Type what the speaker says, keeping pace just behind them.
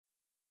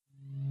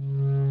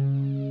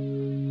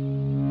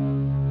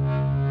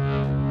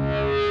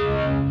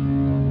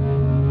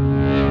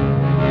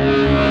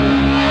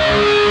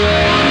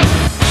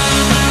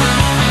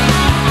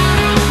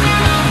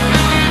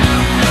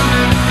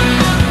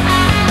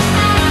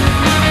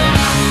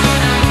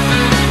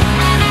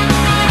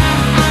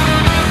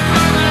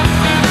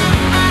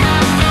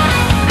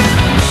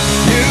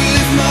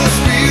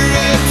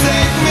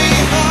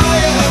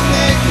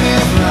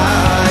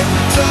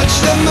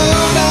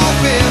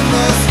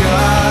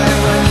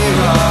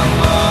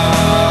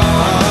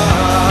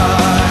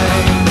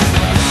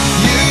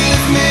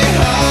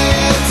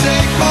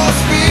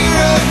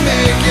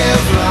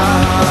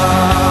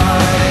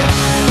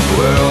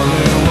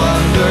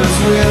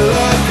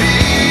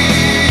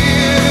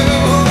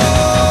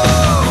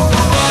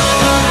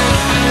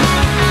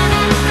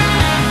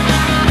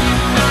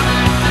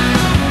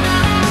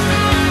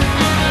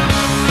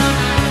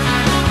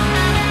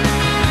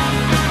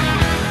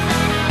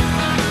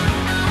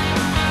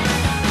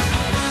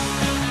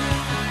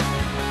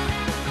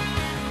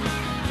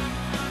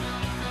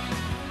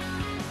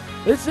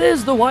This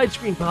is the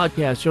Widescreen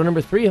Podcast, show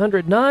number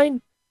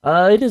 309.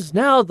 It is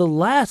now the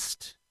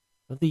last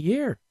of the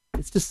year.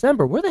 It's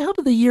December. Where the hell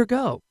did the year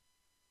go?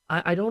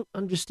 I don't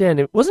understand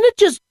it. Wasn't it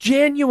just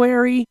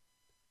January?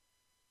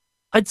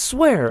 I'd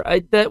swear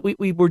that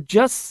we were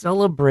just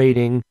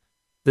celebrating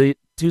the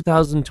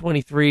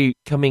 2023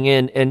 coming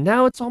in, and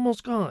now it's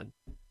almost gone.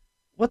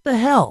 What the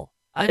hell?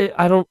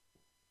 I don't...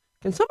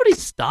 Can somebody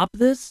stop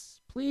this,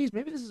 please?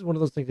 Maybe this is one of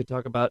those things they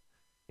talk about.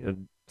 You know,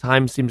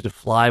 time seems to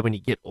fly when you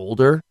get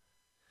older.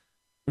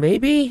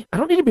 Maybe? I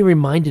don't need to be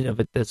reminded of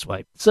it this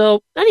way.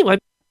 So, anyway,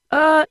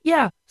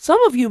 yeah,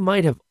 some of you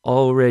might have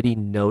already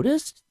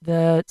noticed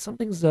that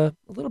something's a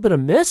little bit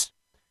amiss.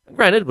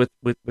 Granted, with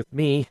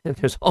me,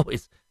 there's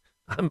always,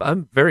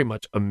 I'm very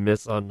much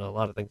amiss on a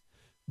lot of things.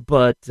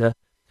 But,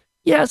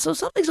 yeah, so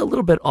something's a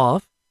little bit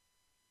off.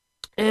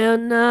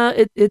 And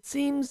it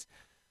seems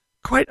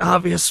quite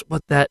obvious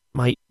what that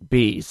might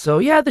be. So,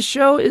 yeah, the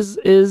show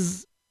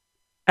is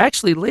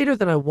actually later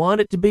than I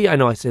want it to be. I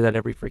know I say that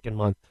every freaking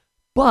month.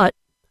 But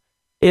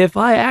if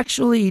I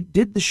actually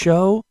did the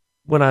show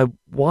when I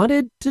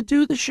wanted to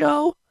do the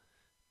show,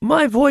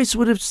 my voice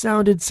would have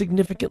sounded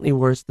significantly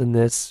worse than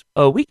this.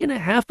 A week and a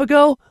half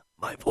ago,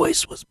 my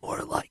voice was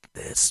more like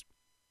this.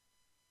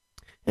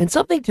 And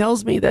something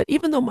tells me that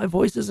even though my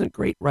voice isn't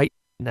great right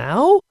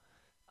now,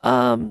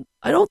 I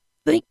don't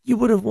think you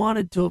would have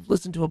wanted to have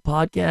listened to a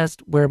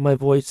podcast where my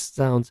voice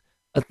sounds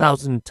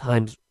 1,000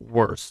 times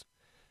worse.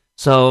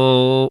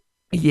 So,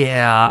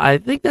 yeah, I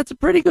think that's a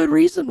pretty good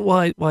reason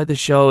why the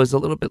show is a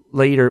little bit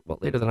later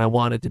than I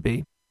want it to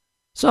be.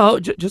 So,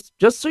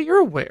 just so you're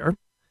aware,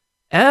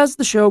 as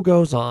the show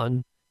goes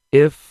on,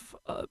 if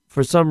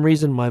for some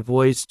reason my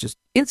voice just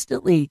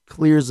instantly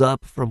clears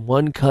up from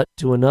one cut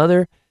to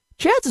another,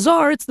 chances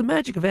are it's the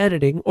magic of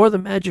editing or the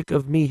magic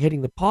of me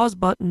hitting the pause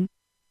button,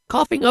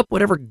 coughing up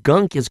whatever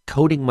gunk is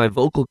coating my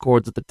vocal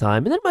cords at the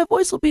time, and then my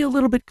voice will be a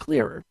little bit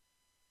clearer.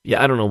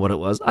 Yeah, I don't know what it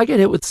was. I get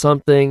hit with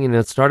something, and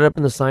it started up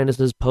in the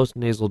sinuses,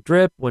 post-nasal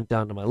drip, went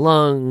down to my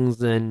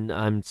lungs, and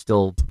I'm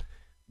still...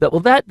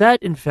 That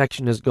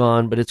infection is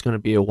gone, but it's going to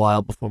be a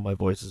while before my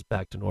voice is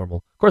back to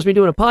normal. Of course, me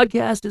doing a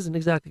podcast isn't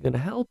exactly going to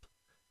help.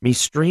 Me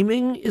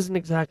streaming isn't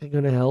exactly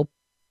going to help.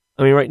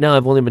 I mean, right now,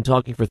 I've only been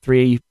talking for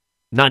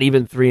not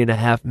even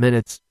 3.5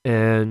 minutes,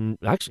 and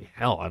actually,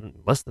 hell,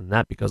 less than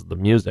that because of the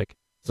music.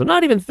 So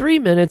not even 3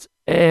 minutes,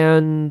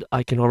 and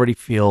I can already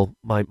feel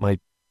my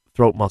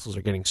throat muscles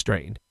are getting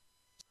strained.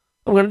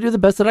 I'm going to do the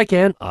best that I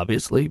can,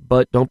 obviously,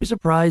 but don't be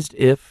surprised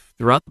if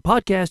throughout the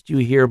podcast you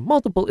hear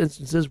multiple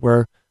instances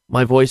where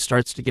my voice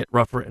starts to get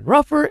rougher and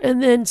rougher,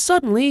 and then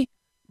suddenly,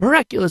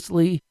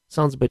 miraculously,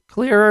 sounds a bit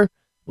clearer.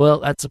 Well,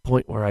 that's a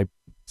point where I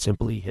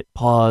simply hit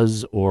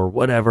pause or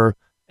whatever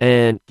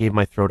and gave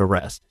my throat a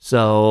rest.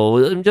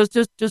 So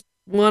just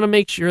want to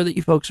make sure that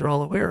you folks are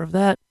all aware of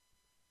that.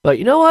 But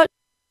you know what?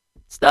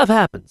 Stuff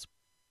happens.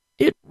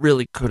 It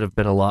really could have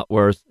been a lot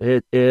worse.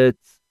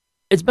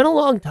 It's been a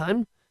long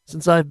time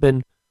since I've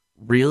been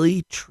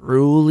really,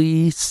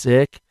 truly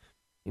sick.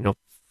 You know,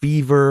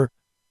 fever,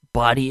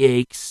 body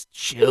aches,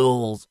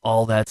 chills,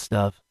 all that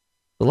stuff.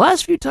 The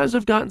last few times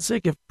I've gotten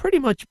sick have pretty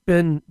much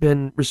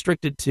been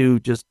restricted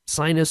to just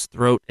sinus,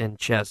 throat, and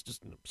chest,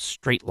 just in a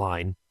straight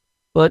line.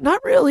 But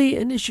not really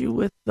an issue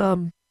with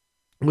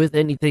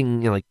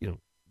anything like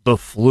the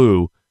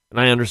flu. And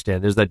I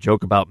understand there's that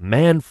joke about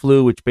man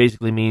flu, which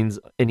basically means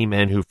any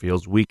man who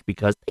feels weak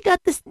because they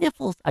got the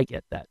sniffles. I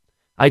get that.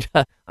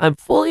 I'm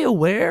fully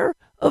aware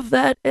of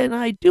that, and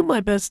I do my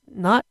best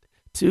not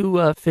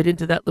to fit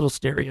into that little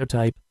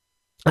stereotype.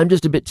 I'm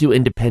just a bit too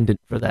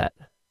independent for that.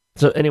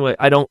 So anyway,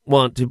 I don't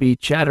want to be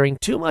chattering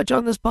too much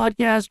on this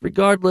podcast,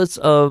 regardless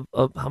of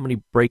how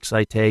many breaks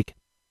I take,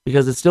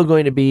 because it's still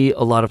going to be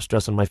a lot of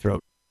stress on my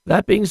throat.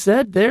 That being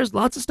said, there's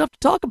lots of stuff to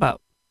talk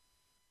about.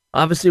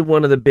 Obviously,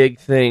 one of the big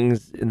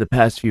things in the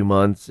past few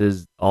months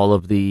is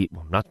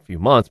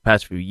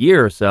past few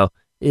years or so,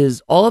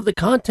 is all of the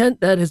content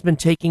that has been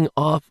taking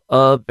off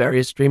of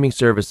various streaming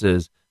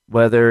services,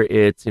 whether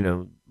it's,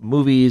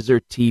 movies or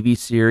TV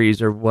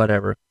series or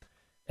whatever.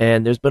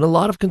 And there's been a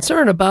lot of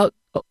concern about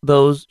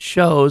those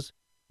shows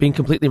being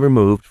completely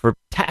removed for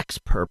tax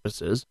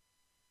purposes.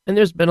 And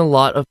there's been a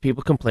lot of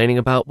people complaining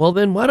about, well,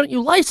 then why don't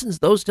you license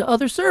those to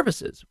other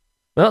services?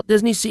 Well,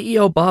 Disney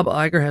CEO Bob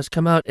Iger has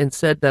come out and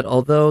said that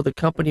although the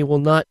company will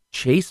not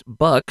chase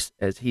bucks,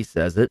 as he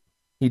says it,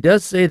 he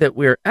does say that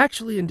we're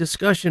actually in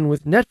discussion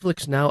with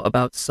Netflix now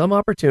about some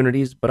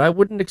opportunities, but I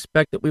wouldn't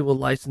expect that we will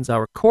license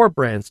our core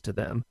brands to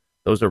them.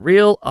 Those are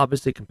real,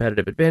 obviously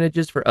competitive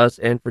advantages for us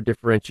and for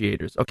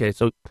differentiators. Okay,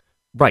 so,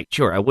 right,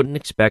 sure, I wouldn't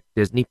expect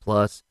Disney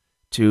Plus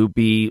to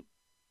be,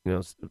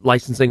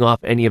 licensing off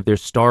any of their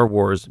Star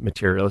Wars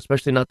material,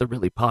 especially not the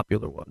really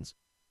popular ones.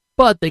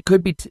 But they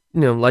could be,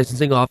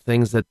 licensing off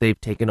things that they've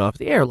taken off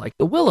the air, like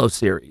the Willow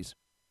series.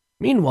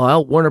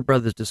 Meanwhile, Warner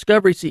Brothers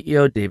Discovery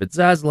CEO David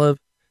Zaslav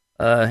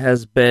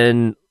has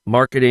been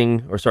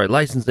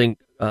licensing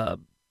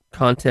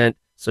content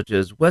such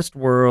as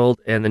Westworld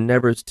and The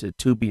Nevers to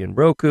Tubi and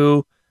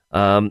Roku,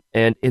 and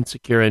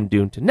Insecure and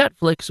Dune to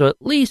Netflix. So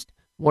at least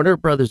Warner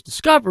Brothers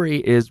Discovery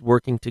is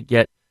working to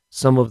get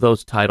some of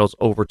those titles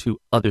over to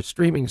other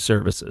streaming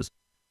services.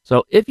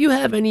 So if you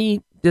have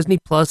any Disney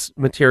Plus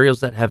materials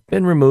that have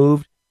been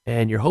removed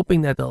and you're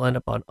hoping that they'll end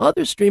up on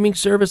other streaming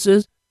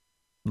services,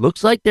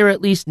 looks like they're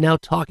at least now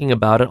talking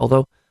about it,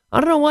 although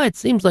I don't know why it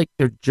seems like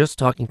they're just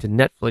talking to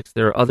Netflix.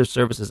 There are other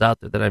services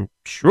out there that I'm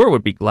sure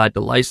would be glad to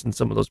license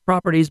some of those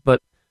properties,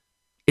 but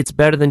it's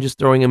better than just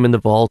throwing them in the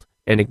vault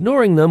and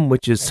ignoring them,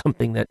 which is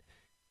something that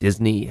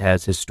Disney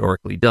has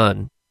historically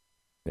done.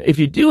 If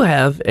you do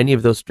have any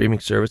of those streaming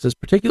services,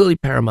 particularly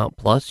Paramount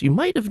Plus, you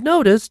might have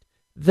noticed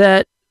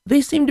that they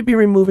seem to be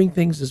removing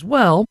things as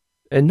well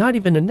and not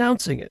even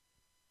announcing it.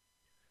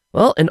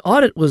 Well, an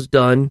audit was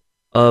done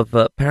of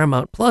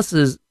Paramount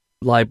Plus's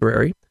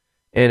library,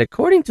 and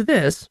according to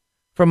this,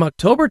 from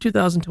October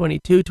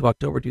 2022 to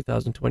October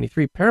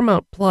 2023,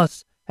 Paramount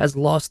Plus has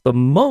lost the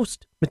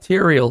most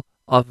material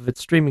off of its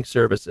streaming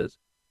services.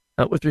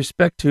 With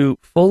respect to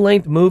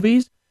full-length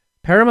movies,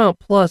 Paramount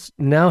Plus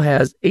now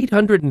has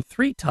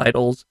 803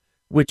 titles,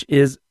 which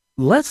is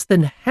less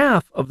than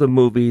half of the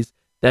movies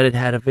that it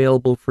had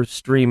available for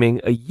streaming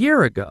a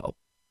year ago.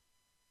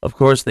 Of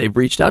course, they've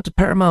reached out to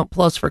Paramount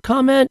Plus for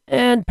comment,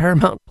 and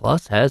Paramount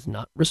Plus has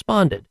not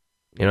responded.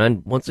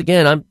 And once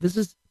again,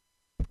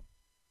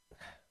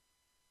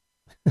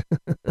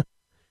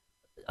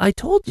 I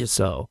told you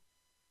so.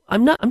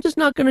 I'm just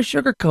not going to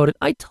sugarcoat it.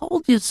 I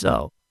told you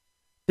so.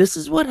 This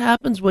is what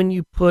happens when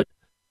you put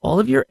all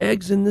of your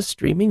eggs in the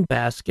streaming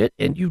basket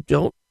and you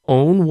don't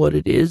own what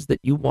it is that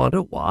you want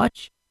to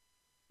watch.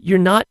 You're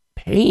not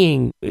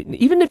paying,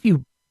 even if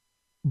you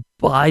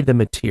buy the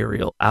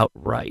material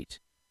outright,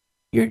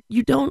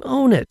 you don't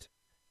own it.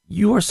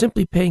 You are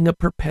simply paying a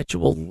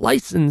perpetual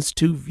license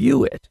to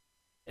view it.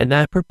 And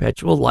that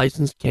perpetual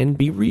license can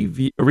be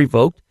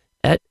revoked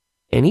at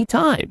any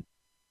time.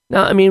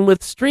 Now,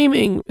 with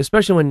streaming,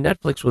 especially when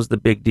Netflix was the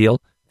big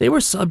deal, they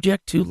were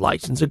subject to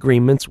license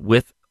agreements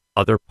with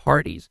other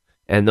parties,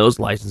 and those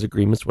license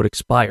agreements would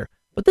expire.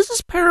 But this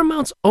is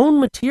Paramount's own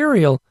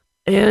material,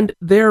 and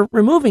they're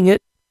removing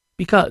it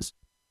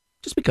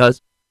just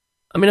because.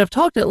 I've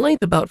talked at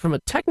length about, from a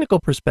technical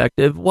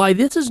perspective, why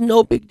this is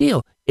no big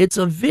deal. It's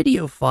a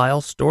video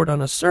file stored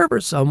on a server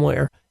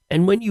somewhere,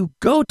 and when you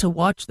go to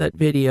watch that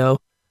video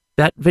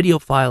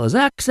file is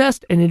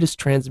accessed, and it is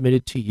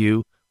transmitted to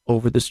you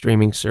over the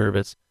streaming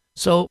service.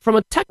 So from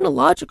a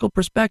technological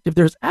perspective,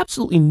 there's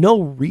absolutely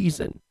no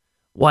reason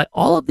why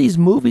all of these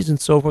movies and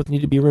so forth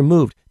need to be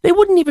removed. They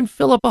wouldn't even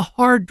fill up a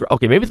hard drive.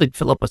 Okay, maybe they'd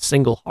fill up a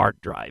single hard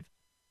drive.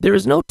 There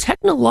is no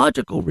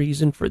technological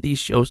reason for these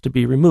shows to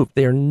be removed.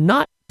 They are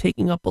not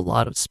taking up a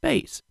lot of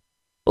space.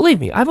 Believe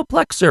me, I have a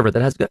Plex server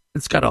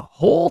it's got a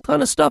whole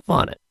ton of stuff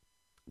on it.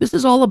 This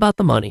is all about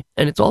the money,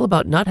 and it's all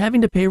about not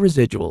having to pay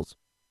residuals.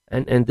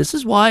 And this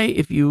is why,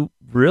 if you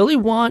really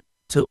want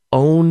to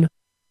own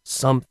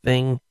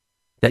something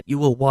that you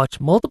will watch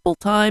multiple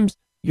times,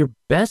 your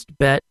best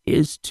bet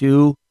is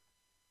to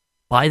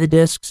buy the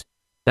discs.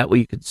 That way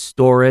you could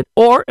store it.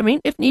 Or,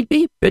 if need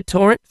be,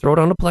 BitTorrent, throw it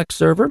on a Plex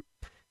server.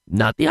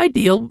 Not the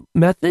ideal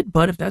method,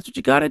 but if that's what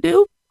you got to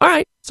do, all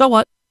right, so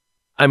what?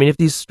 If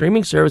these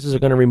streaming services are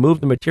going to remove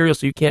the material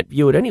so you can't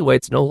view it anyway,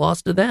 it's no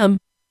loss to them.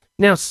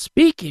 Now,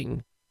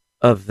 speaking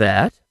of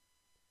that,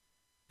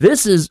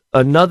 this is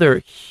another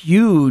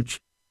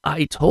huge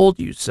I told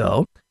you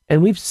so,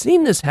 and we've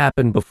seen this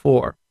happen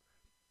before.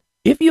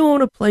 If you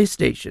own a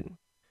PlayStation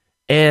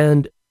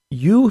and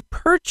you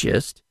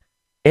purchased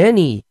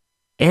any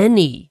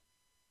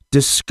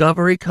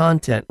Discovery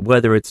content,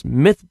 whether it's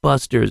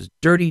Mythbusters,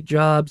 Dirty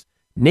Jobs,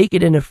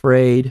 Naked and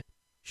Afraid,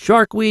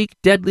 Shark Week,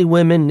 Deadly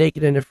Women,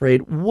 Naked and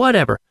Afraid,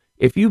 whatever.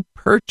 If you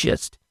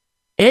purchased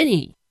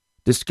any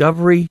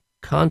Discovery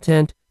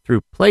content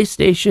through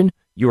PlayStation,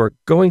 you are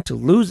going to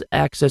lose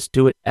access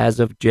to it as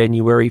of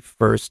January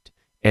 1st,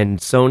 and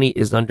Sony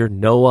is under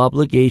no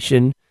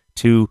obligation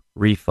to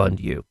refund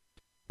you.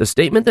 The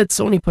statement that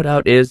Sony put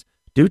out is,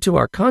 due to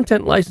our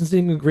content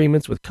licensing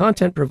agreements with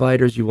content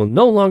providers, you will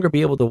no longer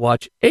be able to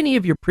watch any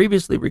of your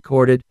previously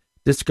recorded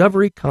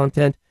Discovery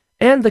content,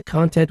 and the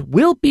content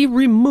will be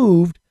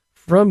removed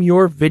from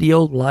your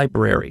video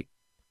library.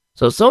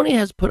 So Sony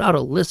has put out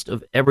a list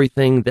of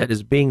everything that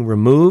is being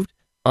removed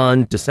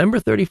on December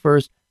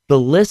 31st. The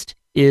list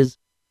is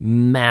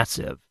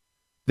massive.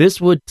 This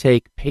would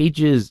take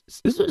pages.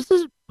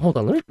 Hold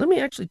on, let me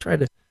actually try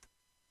to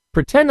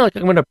pretend like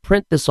I'm going to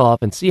print this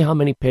off and see how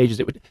many pages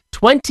it would.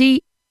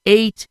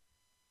 28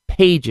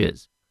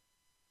 pages.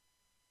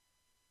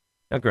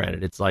 Now,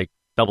 granted, it's like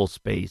double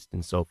spaced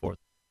and so forth,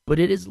 but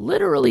it is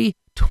literally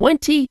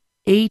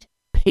 28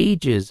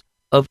 pages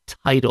of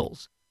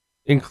titles,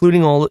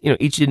 including all,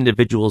 each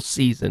individual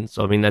season.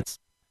 So, let's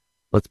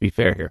be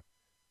fair here.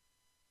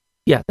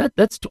 Yeah,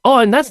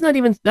 and that's not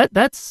even,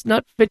 that's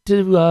not fit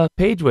to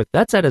page width.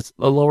 That's at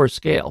a lower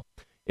scale.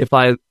 If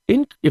I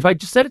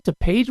just set it to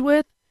page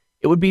width,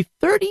 it would be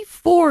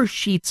 34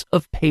 sheets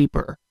of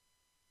paper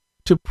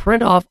to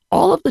print off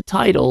all of the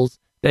titles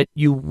that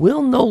you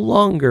will no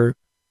longer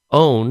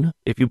own,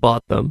 if you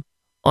bought them,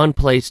 on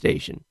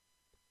PlayStation.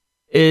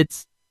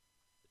 It's,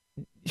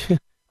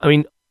 I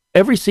mean,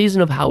 every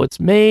season of how it's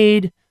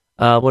made.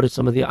 What are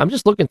some of the? I'm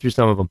just looking through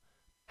some of them.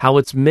 How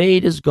it's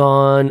made is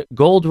gone.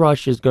 Gold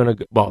Rush is going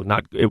to, well,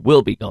 not, it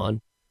will be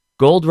gone.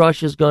 Gold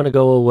Rush is going to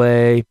go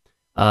away.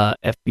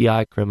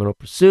 FBI Criminal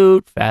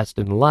Pursuit, Fast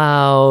and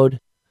Loud.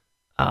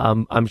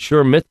 I'm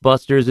sure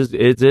Mythbusters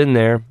is in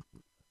there.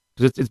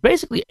 It's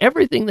basically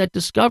everything that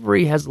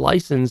Discovery has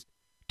licensed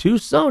to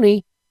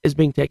Sony is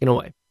being taken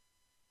away.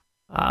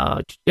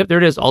 Yep, there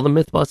it is. All the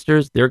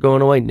Mythbusters, they're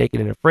going away.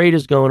 Naked and Afraid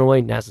is going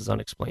away. NASA's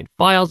Unexplained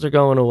Files are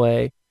going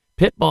away.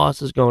 Pit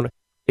Boss is going.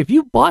 If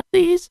you bought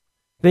these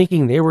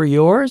thinking they were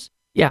yours,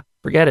 yeah,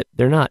 forget it.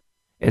 They're not.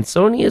 And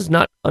Sony is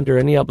not under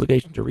any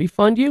obligation to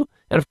refund you.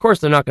 And of course,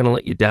 they're not going to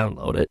let you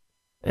download it.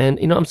 And,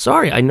 I'm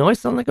sorry. I know I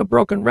sound like a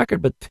broken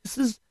record, but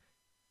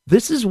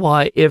this is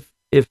why if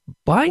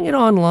buying it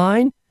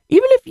online,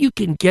 even if you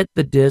can get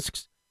the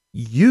discs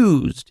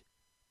used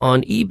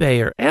on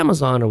eBay or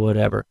Amazon or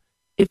whatever,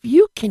 if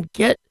you can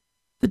get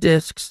the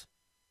discs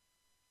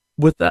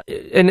with that,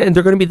 and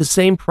they're going to be the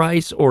same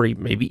price or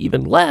maybe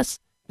even less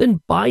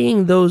than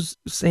buying those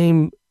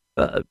same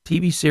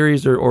TV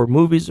series or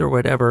movies or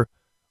whatever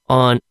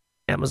on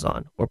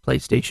Amazon or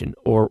PlayStation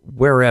or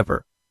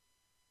wherever,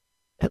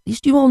 at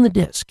least you own the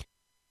disc.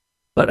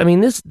 But I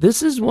mean,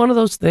 this is one of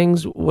those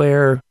things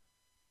where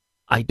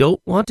I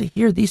don't want to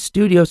hear these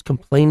studios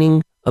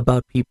complaining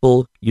about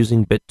people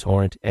using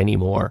BitTorrent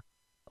anymore.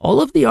 All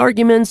of the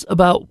arguments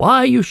about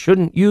why you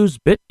shouldn't use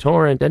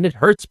BitTorrent and it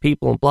hurts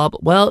people and blah, blah.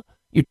 Well,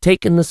 you're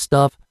taking the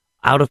stuff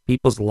out of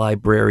people's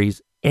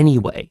libraries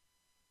anyway.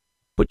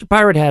 Put your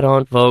pirate hat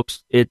on,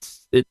 folks.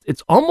 It's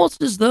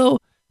almost as though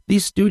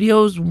these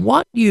studios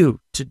want you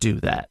to do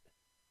that.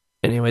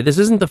 Anyway, this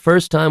isn't the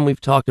first time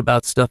we've talked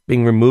about stuff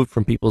being removed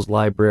from people's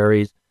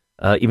libraries,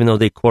 even though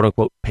they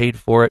quote-unquote paid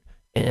for it,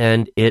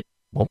 and it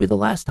won't be the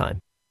last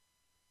time.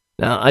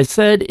 Now, I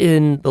said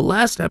in the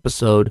last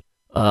episode,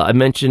 I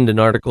mentioned an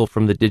article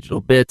from the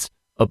Digital Bits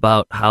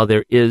about how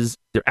there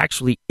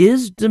actually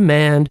is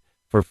demand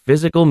for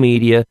physical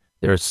media.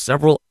 There are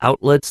several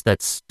outlets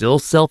that still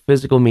sell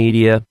physical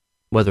media,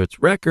 whether it's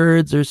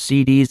records or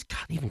CDs.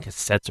 God, even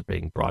cassettes are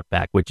being brought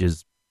back, which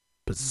is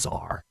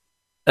bizarre.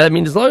 I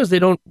mean, as long as they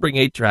don't bring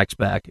 8-tracks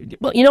back.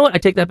 Well, you know what? I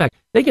take that back.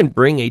 They can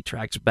bring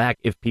 8-tracks back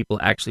if people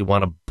actually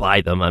want to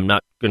buy them. I'm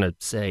not going to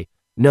say,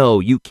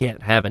 no, you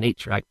can't have an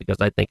 8-track because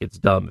I think it's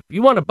dumb. If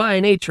you want to buy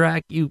an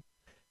 8-track, you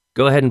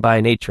go ahead and buy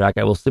an 8-track.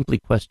 I will simply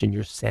question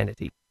your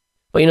sanity.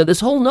 But,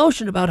 this whole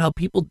notion about how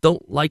people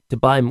don't like to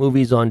buy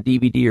movies on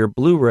DVD or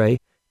Blu-ray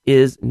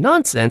is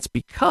nonsense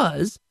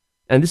because,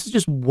 and this is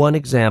just one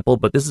example,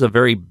 but this is a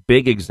very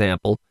big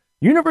example,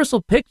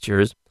 Universal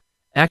Pictures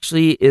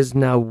actually is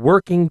now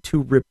working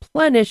to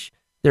replenish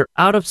their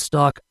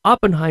out-of-stock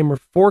Oppenheimer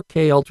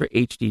 4K Ultra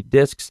HD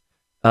discs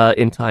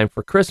in time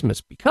for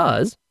Christmas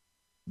because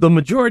the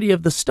majority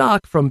of the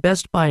stock from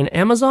Best Buy and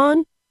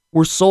Amazon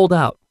were sold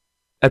out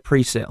at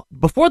pre-sale.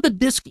 Before the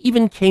disc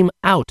even came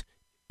out,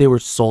 they were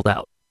sold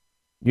out.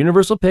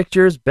 Universal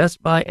Pictures,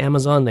 Best Buy,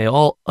 Amazon, they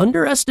all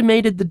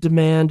underestimated the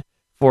demand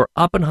for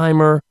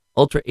Oppenheimer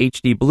Ultra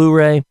HD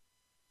Blu-ray,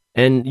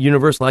 and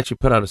Universal actually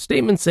put out a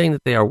statement saying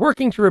that they are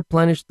working to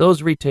replenish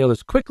those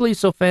retailers quickly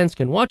so fans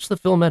can watch the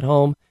film at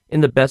home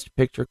in the best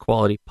picture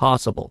quality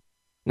possible.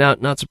 Now,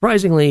 not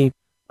surprisingly,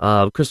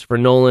 Christopher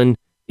Nolan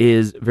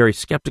is very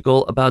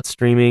skeptical about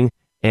streaming,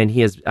 and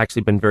he has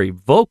actually been very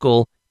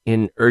vocal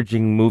in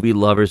urging movie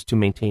lovers to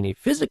maintain a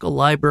physical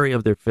library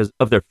of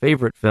their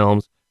favorite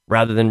films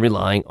rather than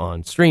relying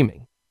on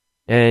streaming.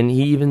 And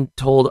he even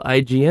told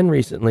IGN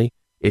recently,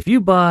 if you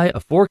buy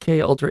a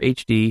 4K Ultra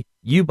HD,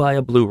 you buy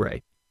a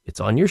Blu-ray. It's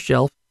on your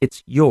shelf.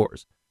 It's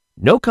yours.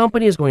 No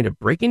company is going to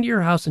break into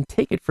your house and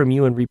take it from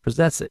you and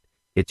repossess it.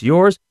 It's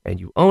yours and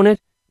you own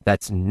it.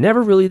 That's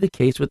never really the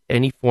case with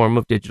any form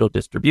of digital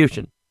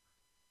distribution.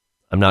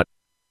 I'm not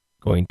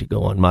going to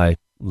go on my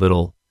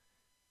little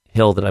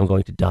hill that I'm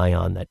going to die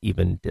on that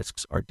even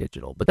discs are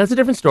digital, but that's a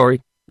different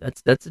story.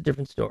 That's a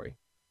different story.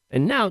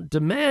 And now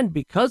demand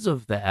because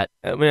of that.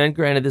 I mean, and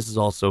granted, this is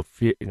also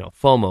fear,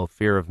 FOMO,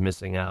 fear of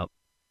missing out.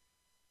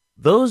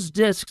 Those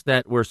discs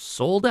that were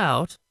sold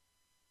out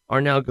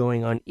are now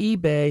going on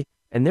eBay,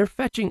 and they're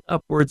fetching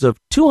upwards of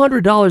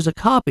 $200 a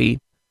copy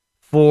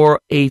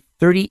for a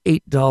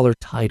 $38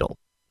 title.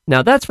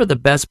 Now, that's for the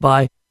Best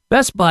Buy.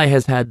 Best Buy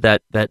has had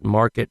that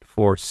market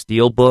for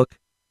Steelbook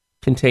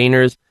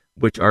containers,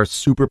 which are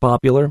super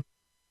popular.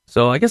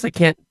 So I guess I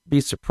can't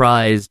be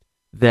surprised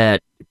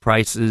that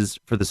prices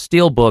for the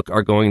Steelbook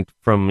are going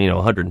from,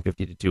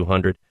 $150 to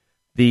 $200.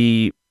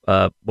 The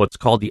what's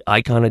called the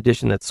Icon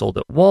Edition that's sold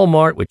at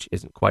Walmart, which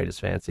isn't quite as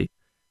fancy,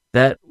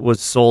 that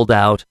was sold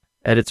out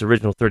at its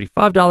original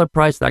 $35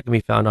 price. That can be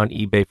found on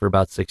eBay for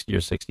about $60 or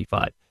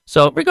 $65.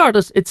 So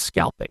regardless, it's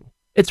scalping.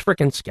 It's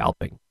freaking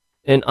scalping.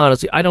 And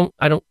honestly, I don't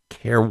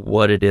care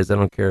what it is. I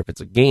don't care if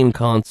it's a game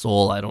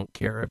console. I don't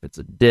care if it's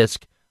a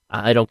disc.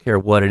 I don't care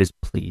what it is.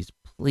 Please,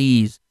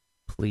 please,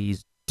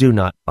 please do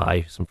not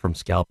buy some from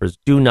scalpers.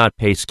 Do not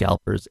pay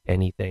scalpers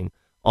anything.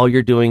 All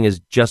you're doing is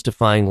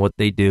justifying what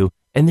they do,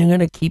 and they're going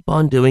to keep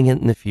on doing it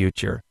in the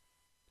future.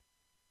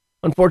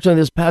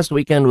 Unfortunately, this past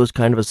weekend was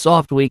kind of a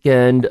soft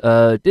weekend.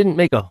 Didn't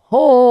make a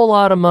whole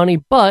lot of money,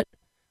 but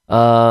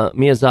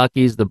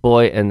Miyazaki's The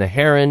Boy and the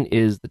Heron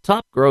is the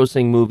top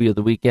grossing movie of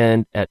the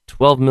weekend at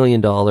 $12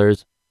 million.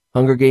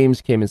 Hunger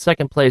Games came in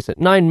second place at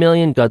 $9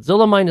 million.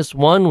 Godzilla Minus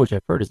One, which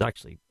I've heard is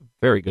actually a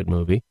very good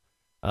movie,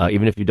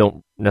 even if you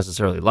don't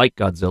necessarily like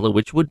Godzilla,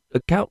 which would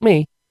account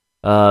me,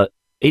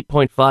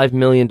 $8.5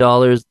 million.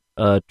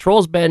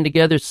 Trolls Band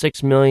Together,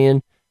 $6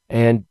 million.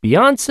 And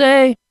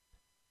Beyonce,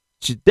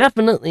 she's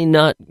definitely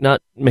not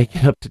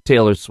making up to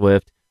Taylor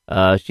Swift.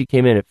 She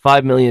came in at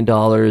 $5 million,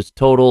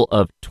 total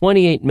of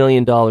 $28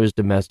 million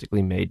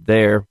domestically made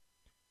there.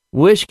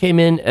 Wish came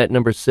in at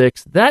number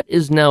 6. That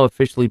is now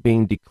officially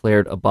being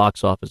declared a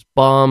box office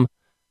bomb.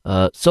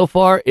 So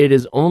far, it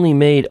has only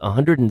made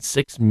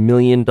 $106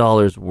 million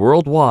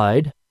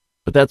worldwide,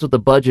 but that's with the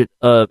budget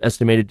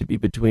estimated to be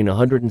between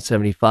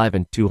 $175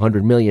 and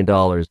 $200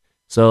 million.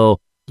 So,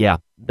 yeah,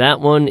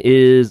 that one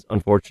is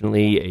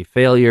unfortunately a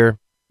failure.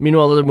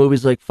 Meanwhile, other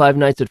movies like Five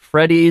Nights at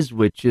Freddy's,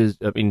 which is,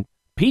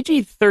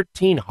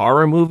 PG-13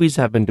 horror movies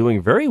have been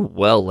doing very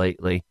well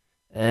lately,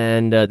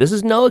 and this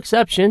is no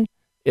exception.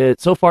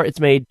 So far, it's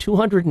made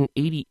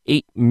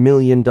 $288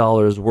 million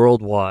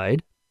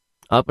worldwide.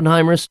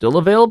 Oppenheimer is still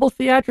available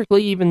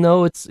theatrically, even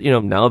though it's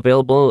now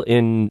available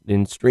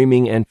in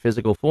streaming and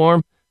physical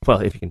form. Well,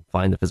 if you can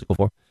find the physical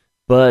form.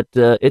 But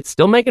it's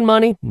still making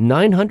money,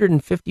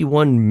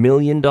 $951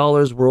 million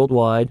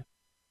worldwide.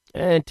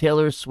 And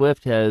Taylor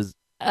Swift has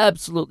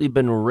absolutely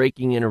been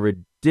raking in a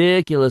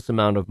ridiculous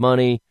amount of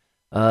money.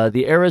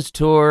 The Eras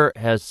Tour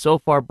has so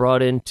far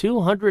brought in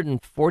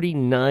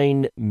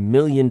 $249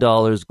 million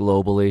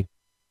globally.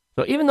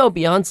 So even though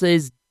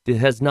Beyonce's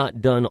has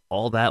not done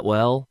all that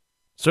well,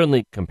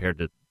 certainly compared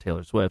to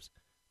Taylor Swift's,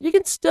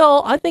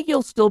 I think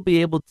you'll still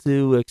be able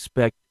to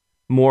expect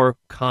more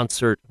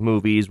concert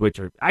movies, which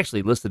are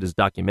actually listed as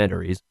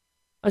documentaries.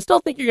 I still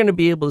think you're going to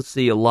be able to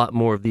see a lot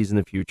more of these in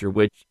the future,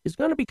 which is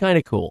going to be kind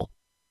of cool.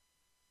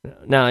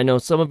 Now, I know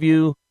some of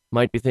you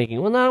might be thinking,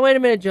 well, now, wait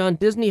a minute, John.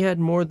 Disney had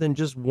more than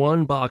just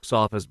one box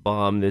office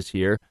bomb this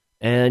year,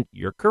 and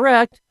you're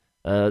correct.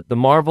 The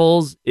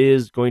Marvels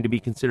is going to be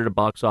considered a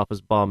box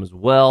office bomb as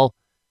well.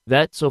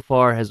 That so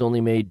far has only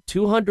made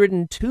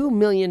 $202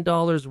 million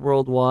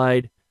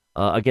worldwide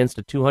against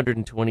a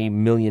 $220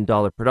 million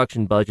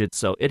production budget,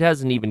 so it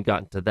hasn't even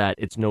gotten to that.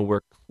 It's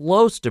nowhere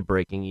close to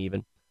breaking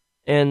even.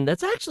 And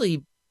that's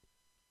actually,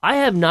 I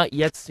have not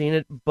yet seen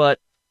it, but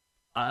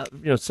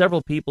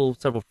several people,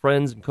 several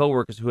friends and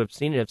coworkers who have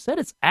seen it have said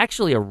it's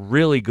actually a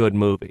really good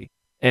movie,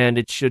 and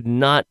it should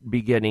not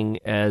be getting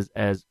as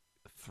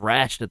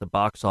thrashed at the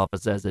box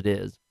office as it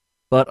is.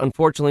 But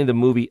unfortunately, the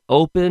movie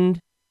opened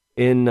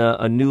in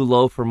a new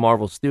low for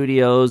Marvel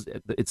Studios.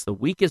 It's the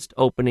weakest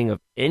opening of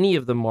any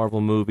of the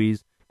Marvel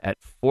movies at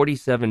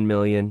 $47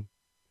 million.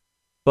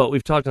 But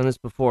we've talked on this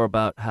before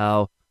about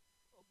how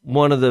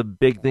one of the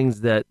big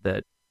things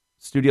that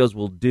studios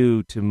will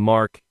do to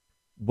mark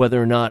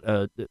whether or not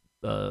a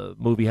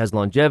movie has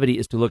longevity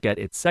is to look at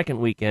its second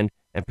weekend,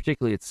 and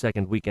particularly its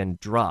second weekend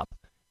drop.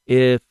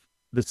 If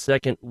the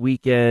second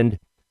weekend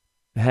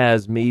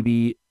has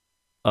maybe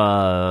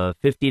 50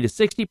 to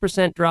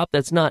 60% drop,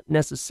 that's not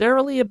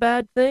necessarily a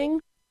bad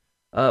thing.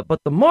 But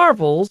the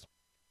Marvels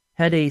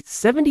had a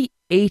 78%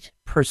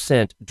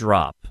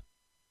 drop.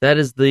 That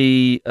is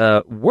the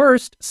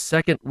worst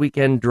second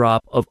weekend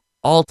drop of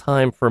all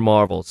time for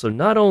Marvel. So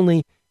not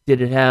only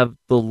did it have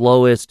the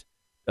lowest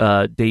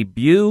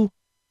debut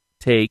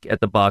take at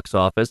the box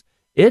office,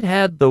 it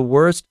had the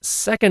worst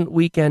second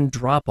weekend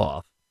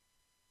drop-off.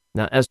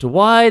 Now, as to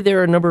why, there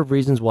are a number of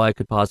reasons why it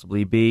could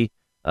possibly be.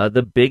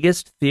 The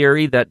biggest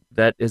theory that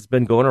has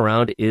been going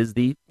around is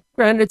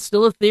granted, it's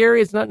still a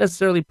theory, it's not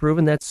necessarily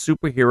proven, that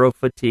superhero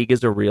fatigue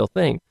is a real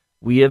thing.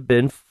 We have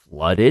been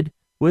flooded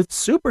with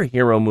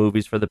superhero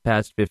movies for the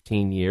past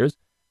 15 years,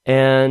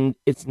 and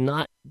it's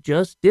not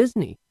just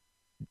Disney.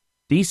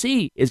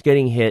 DC is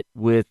getting hit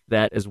with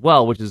that as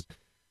well, which is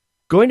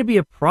going to be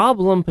a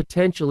problem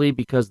potentially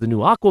because the new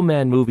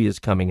Aquaman movie is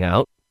coming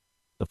out.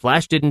 The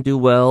Flash didn't do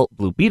well.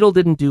 Blue Beetle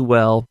didn't do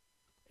well.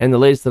 And the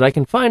latest that I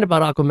can find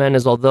about Aquaman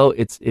is, although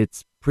its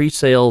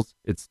pre-sales,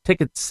 its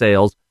ticket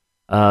sales,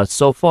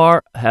 so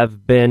far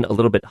have been a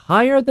little bit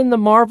higher than the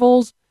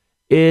Marvels,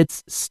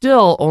 it's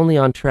still only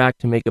on track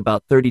to make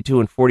about 32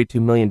 and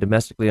 42 million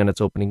domestically on its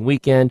opening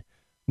weekend,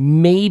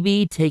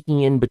 maybe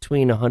taking in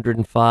between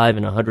 105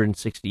 and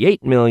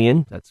 168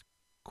 million. That's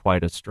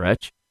quite a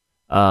stretch.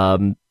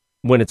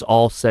 When it's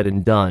all said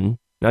and done.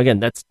 Now, again,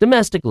 that's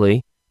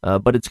domestically,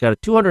 but it's got a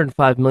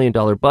 $205 million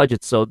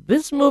budget, so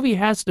this movie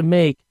has to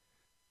make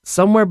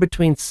somewhere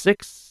between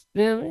maybe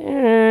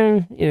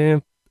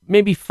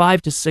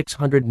 $500 to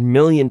 $600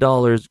 million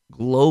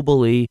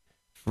globally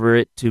for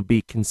it to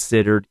be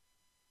considered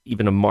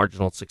even a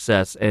marginal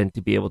success and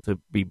to be able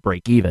to be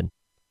break even.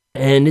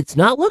 And it's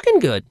not looking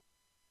good.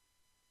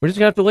 We're just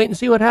going to have to wait and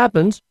see what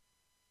happens.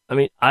 I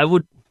mean, I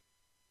would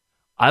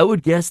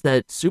guess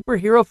that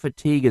superhero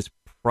fatigue is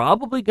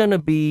probably going to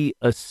be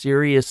a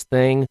serious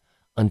thing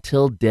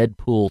until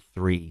Deadpool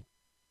 3.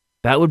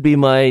 That would be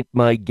my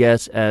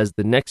guess as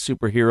the next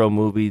superhero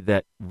movie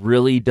that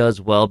really does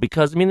well,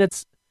 because I mean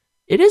it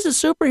is a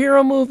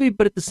superhero movie,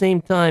 but at the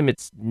same time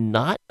it's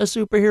not a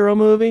superhero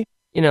movie.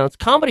 You know, it's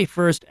comedy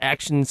first,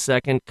 action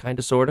second, kind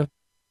of sorta.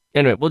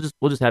 Anyway,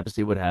 we'll just have to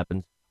see what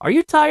happens. Are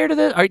you tired of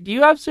this? Do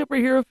you have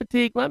superhero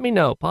fatigue? Let me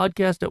know.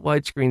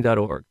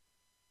 Podcast@widescreen.org.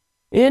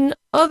 In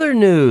other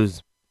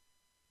news,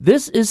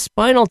 This Is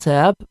Spinal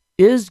Tap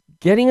is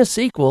getting a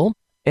sequel,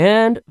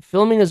 and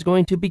filming is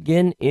going to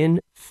begin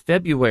in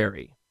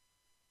February.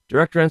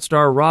 Director and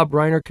star Rob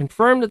Reiner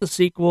confirmed that the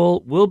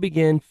sequel will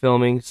begin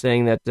filming,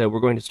 saying that we're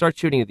going to start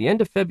shooting at the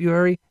end of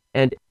February,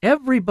 and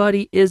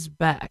everybody is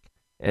back.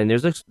 And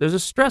there's a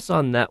stress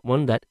on that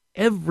one, that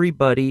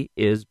everybody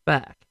is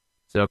back.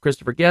 So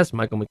Christopher Guest,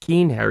 Michael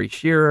McKean, Harry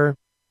Shearer.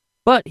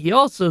 But he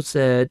also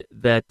said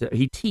that,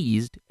 he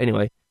teased,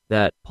 anyway,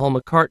 that Paul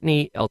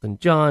McCartney, Elton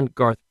John,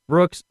 Garth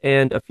Brooks,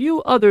 and a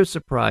few other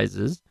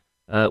surprises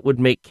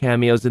would make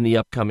cameos in the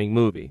upcoming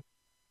movie.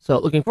 So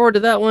looking forward to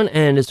that one,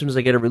 and as soon as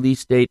I get a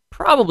release date,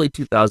 probably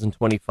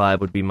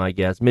 2025 would be my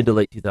guess, mid to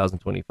late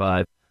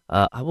 2025,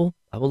 I will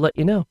let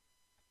you know.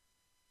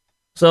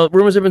 So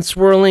rumors have been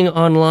swirling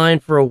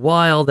online for a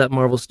while that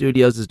Marvel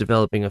Studios is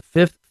developing a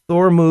fifth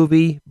Thor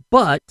movie,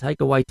 but Taika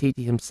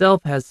Waititi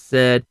himself has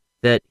said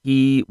that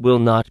he will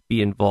not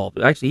be involved.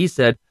 Actually, he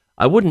said,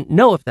 I wouldn't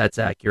know if that's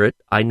accurate.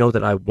 I know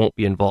that I won't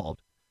be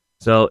involved.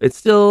 So it's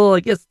still,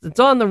 I guess, it's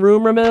on the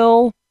rumor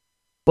mill,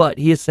 but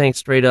he is saying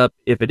straight up,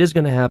 if it is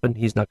going to happen,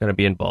 he's not going to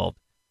be involved.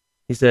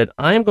 He said,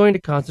 I am going to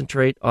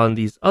concentrate on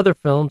these other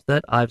films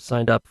that I've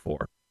signed up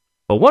for.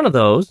 But one of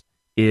those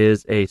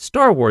is a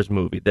Star Wars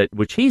movie,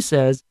 which he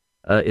says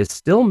is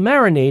still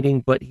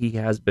marinating, but he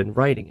has been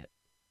writing it.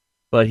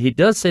 But he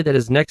does say that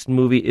his next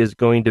movie is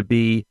going to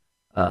be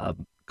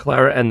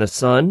Clara and the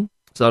Sun.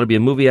 So it'll be a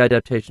movie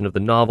adaptation of the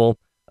novel,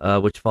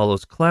 which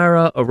follows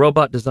Clara, a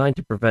robot designed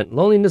to prevent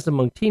loneliness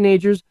among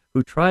teenagers,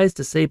 who tries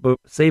to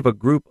save a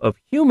group of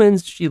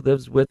humans she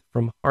lives with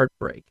from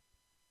heartbreak.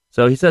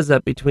 So he says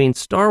that between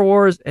Star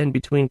Wars and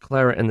between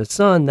Clara and the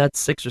Sun, that's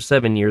 6 or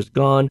 7 years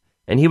gone,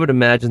 and he would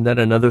imagine that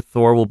another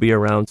Thor will be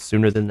around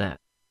sooner than that.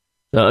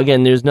 So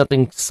again, there's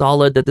nothing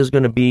solid that there's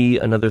going to be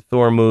another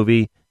Thor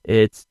movie.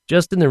 It's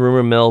just in the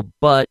rumor mill,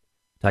 but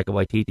Taika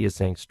Waititi is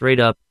saying straight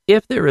up,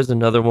 if there is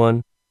another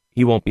one,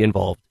 he won't be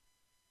involved.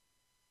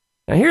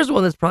 Now here's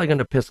one that's probably going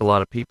to piss a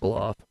lot of people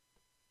off.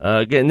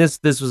 Again,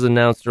 this was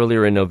announced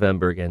earlier in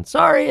November again.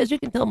 Sorry, as you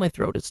can tell, my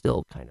throat is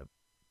still kind of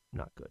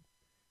not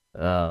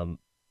good.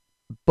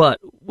 But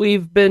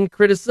we've been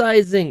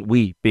criticizing,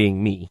 we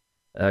being me,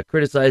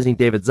 criticizing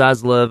David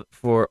Zaslav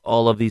for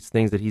all of these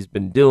things that he's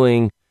been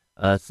doing,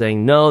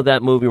 saying, no,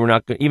 that movie we're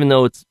not going to, even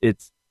though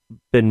it's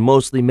been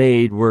mostly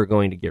made, we're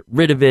going to get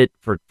rid of it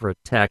for a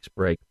tax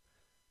break.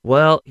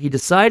 Well, he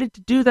decided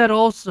to do that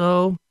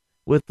also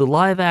with the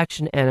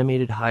live-action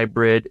animated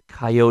hybrid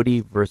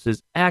Coyote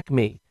versus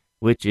Acme,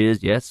 which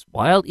is, yes,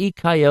 Wile E.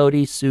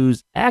 Coyote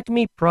sues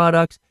Acme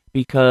Products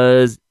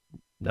because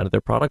none of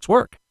their products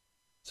work.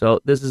 So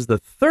this is the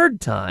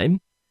third time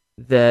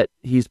that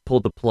he's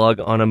pulled the plug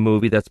on a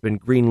movie that's been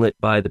greenlit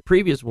by the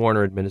previous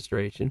Warner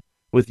administration,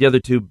 with the other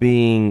two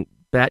being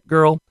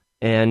Batgirl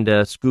and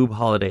Scoob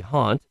Holiday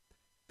Haunt.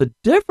 The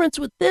difference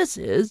with this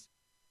is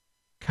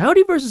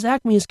Coyote vs.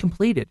 Acme is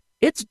completed.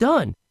 It's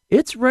done.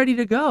 It's ready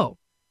to go.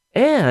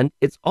 And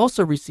it's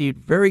also received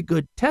very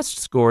good test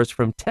scores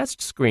from test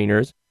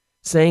screeners,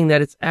 saying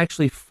that it's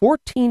actually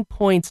 14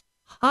 points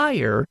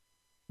higher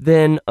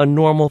than a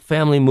normal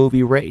family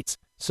movie rates.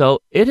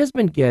 So it has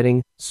been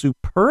getting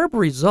superb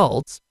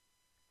results,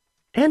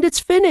 and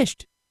it's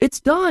finished. It's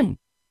done.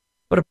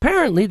 But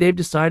apparently they've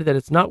decided that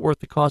it's not worth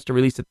the cost to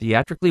release it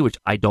theatrically, which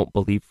I don't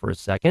believe for a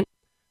second.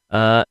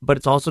 But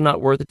it's also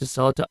not worth it to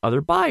sell it to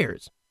other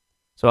buyers.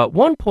 So at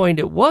one point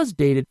it was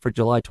dated for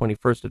July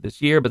 21st of this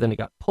year, but then it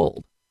got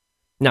pulled.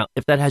 Now,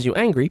 if that has you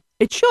angry,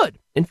 it should.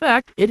 In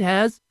fact, it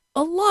has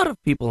a lot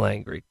of people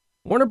angry.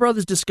 Warner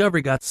Brothers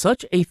Discovery got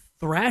such a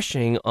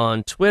thrashing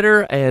on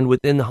Twitter and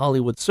within the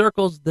Hollywood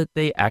circles that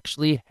they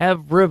actually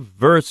have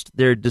reversed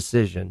their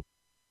decision.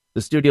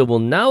 The studio will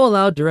now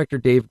allow director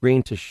Dave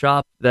Green to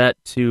shop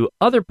that to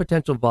other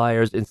potential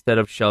buyers instead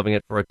of shelving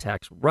it for a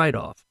tax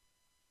write-off.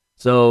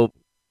 So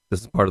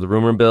this is part of the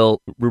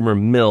rumor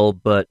mill,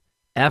 but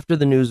after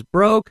the news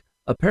broke,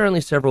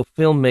 apparently several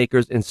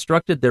filmmakers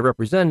instructed their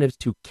representatives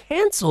to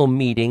cancel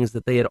meetings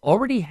that they had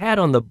already had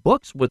on the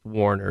books with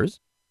Warner's,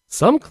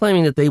 some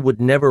claiming that they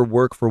would never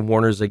work for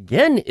Warner's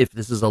again if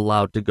this is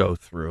allowed to go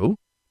through.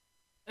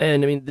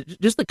 And I mean,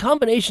 just the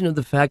combination of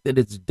the fact that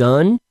it's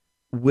done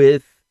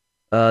with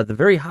the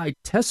very high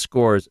test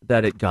scores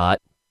that it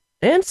got,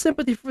 and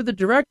sympathy for the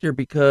director,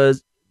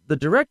 because the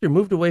director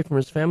moved away from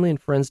his family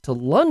and friends to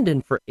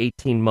London for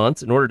 18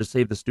 months in order to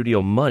save the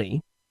studio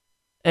money.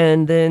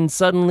 And then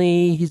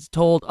suddenly he's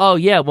told, oh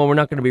yeah, well, we're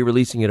not going to be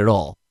releasing it at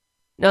all.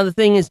 Now the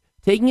thing is,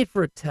 taking it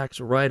for a tax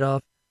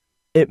write-off,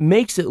 it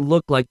makes it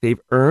look like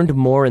they've earned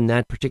more in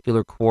that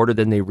particular quarter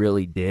than they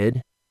really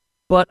did.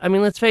 But, I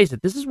mean, let's face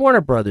it, this is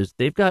Warner Brothers.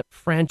 They've got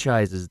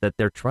franchises that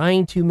they're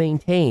trying to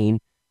maintain,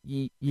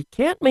 you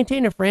can't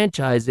maintain a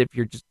franchise if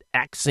you're just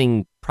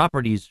axing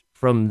properties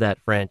from that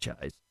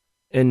franchise.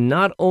 And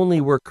not only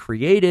were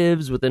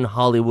creatives within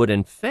Hollywood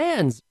and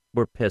fans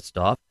were pissed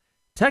off,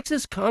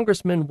 Texas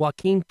Congressman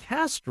Joaquin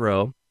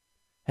Castro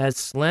has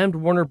slammed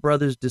Warner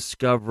Brothers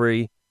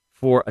Discovery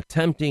for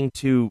attempting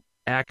to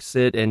axe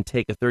it and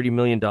take a $30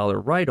 million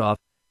write-off,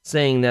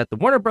 saying that the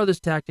Warner Brothers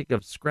tactic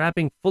of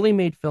scrapping fully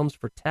made films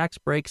for tax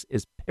breaks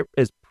is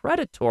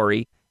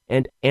predatory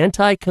and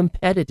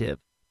anti-competitive.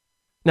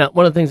 Now,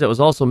 one of the things that was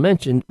also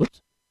mentioned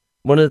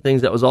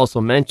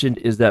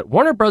is that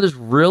Warner Brothers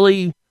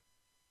really,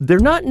 they're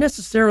not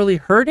necessarily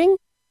hurting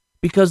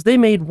because they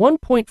made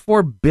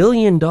 $1.4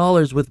 billion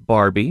with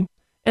Barbie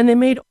and they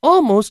made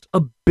almost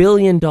 $1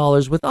 billion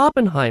with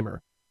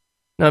Oppenheimer.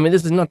 Now, I mean,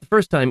 this is not the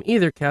first time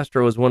either.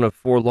 Castro is one of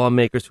 4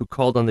 lawmakers who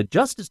called on the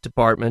Justice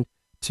Department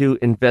to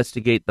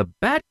investigate the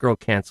Batgirl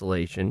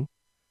cancellation,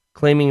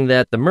 claiming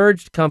that the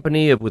merged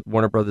company with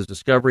Warner Brothers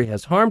Discovery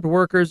has harmed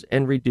workers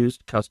and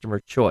reduced customer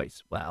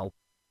choice. Well,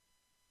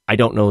 I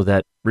don't know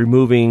that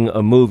removing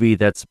a movie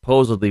that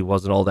supposedly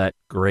wasn't all that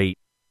great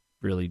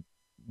really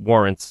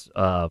warrants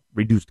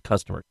reduced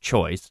customer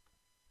choice.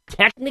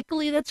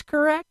 Technically, that's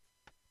correct,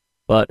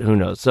 but who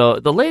knows? So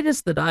the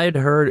latest that I had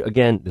heard,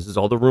 again, this is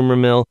all the rumor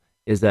mill,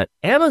 is that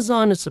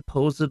Amazon is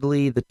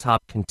supposedly the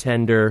top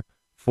contender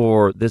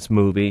for this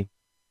movie.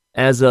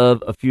 As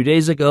of a few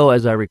days ago,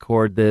 as I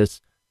record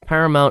this,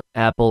 Paramount,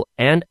 Apple,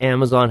 and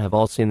Amazon have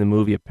all seen the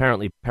movie.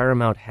 Apparently,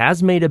 Paramount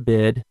has made a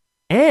bid,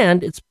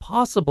 and it's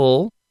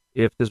possible,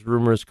 if this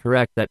rumor is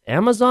correct, that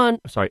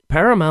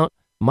Paramount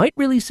might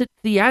release it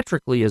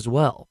theatrically as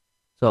well.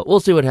 So we'll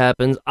see what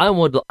happens. I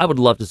would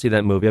love to see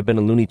that movie. I've been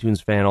a Looney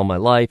Tunes fan all my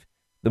life.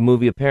 The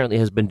movie apparently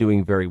has been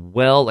doing very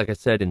well. Like I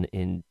said,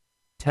 in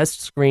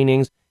test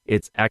screenings,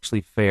 it's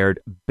actually fared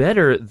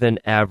better than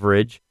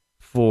average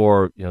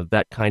for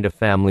that kind of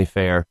family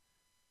fare.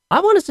 I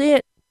want to see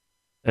it,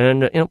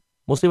 and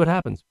we'll see what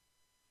happens.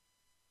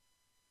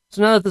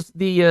 So now that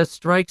the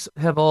strikes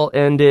have all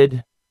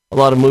ended, a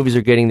lot of movies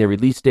are getting their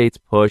release dates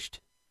pushed.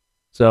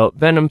 So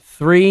Venom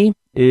 3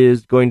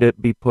 is going to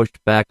be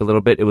pushed back a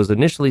little bit. It was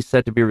initially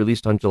set to be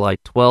released on July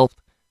 12th.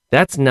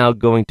 That's now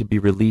going to be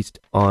released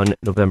on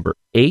November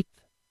 8th.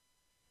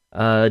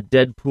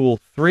 Deadpool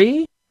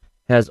 3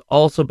 has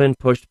also been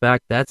pushed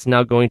back. That's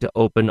now going to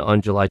open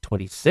on July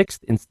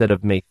 26th instead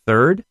of May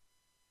 3rd.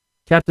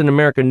 Captain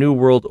America New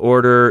World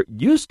Order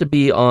used to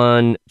be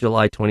on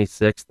July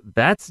 26th.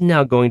 That's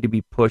now going to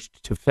be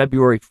pushed to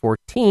February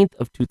 14th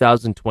of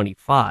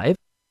 2025.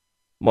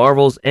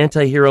 Marvel's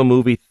anti-hero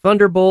movie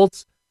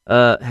Thunderbolts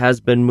has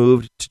been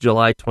moved to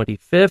July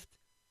 25th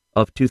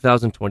of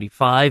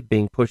 2025,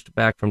 being pushed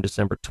back from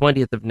December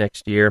 20th of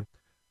next year.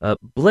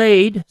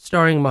 Blade,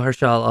 starring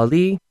Mahershala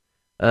Ali,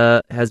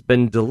 has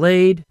been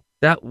delayed.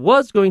 That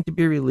was going to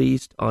be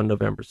released on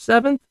November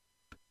 7th.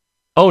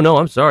 Oh, no,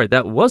 I'm sorry.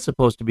 That was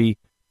supposed to be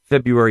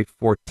February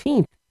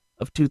 14th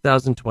of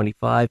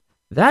 2025.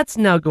 That's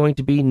now going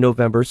to be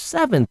November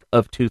 7th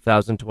of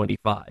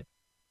 2025.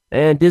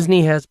 And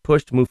Disney has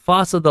pushed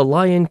Mufasa the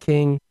Lion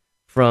King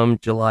from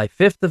July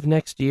 5th of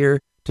next year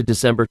to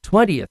December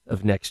 20th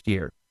of next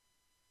year.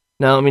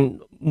 Now, I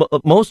mean,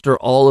 most or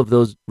all of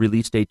those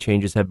release date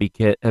changes have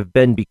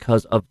been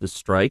because of the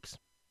strikes,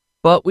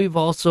 but we've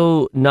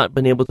also not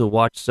been able to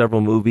watch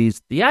several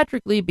movies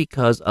theatrically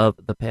because of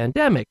the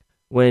pandemic,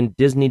 when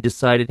Disney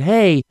decided,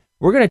 hey,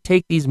 we're going to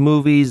take these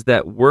movies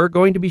that were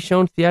going to be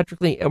shown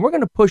theatrically and we're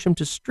going to push them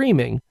to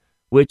streaming,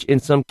 which in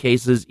some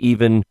cases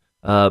even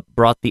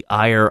brought the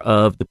ire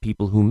of the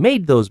people who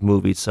made those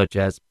movies, such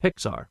as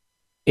Pixar.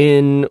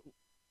 In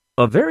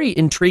a very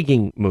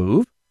intriguing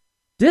move,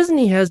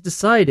 Disney has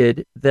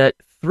decided that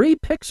 3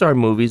 Pixar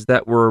movies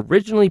that were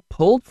originally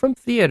pulled from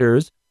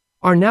theaters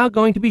are now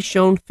going to be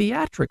shown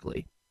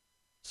theatrically.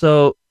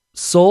 So,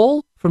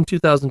 Soul from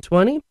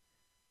 2020,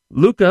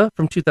 Luca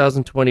from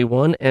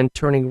 2021, and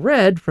Turning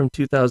Red from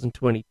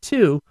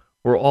 2022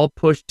 were all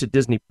pushed to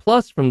Disney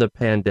Plus from the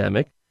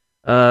pandemic,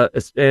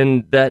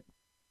 and that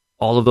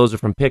all of those are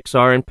from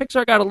Pixar, and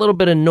Pixar got a little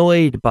bit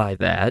annoyed by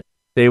that.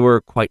 They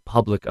were quite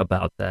public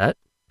about that.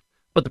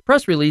 But the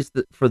press release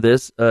for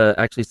this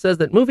actually says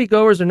that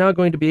moviegoers are now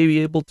going to be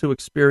able to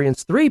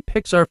experience 3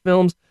 Pixar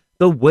films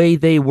the way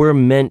they were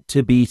meant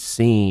to be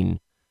seen.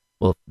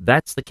 Well, if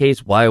that's the case,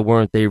 why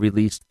weren't they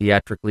released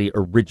theatrically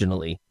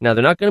originally? Now,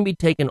 they're not going to be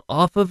taken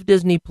off of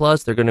Disney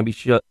Plus. They're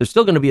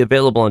still going to be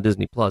available on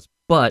Disney Plus,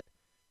 but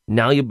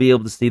now you'll be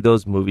able to see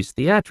those movies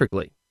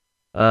theatrically.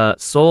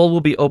 Soul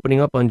will be opening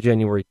up on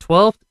January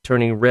 12th.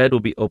 Turning Red will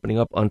be opening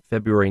up on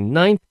February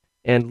 9th.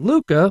 And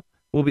Luca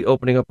will be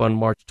opening up on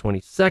March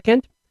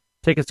 22nd.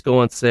 Tickets go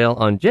on sale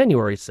on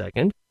January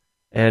 2nd.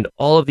 And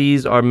all of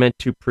these are meant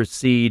to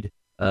precede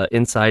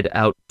Inside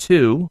Out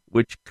 2,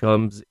 which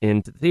comes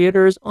into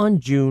theaters on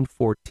June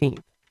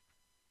 14th.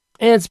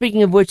 And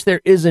speaking of which,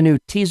 there is a new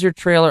teaser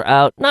trailer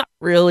out. Not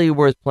really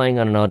worth playing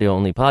on an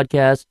audio-only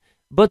podcast,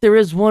 but there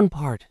is one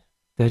part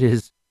that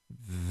is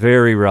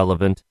very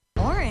relevant.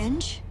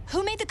 Orange?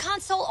 Who made the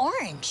console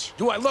orange?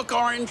 Do I look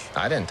orange?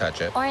 I didn't touch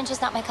it. Orange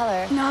is not my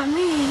color. Not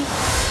me.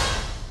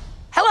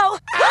 Hello?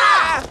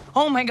 Ah!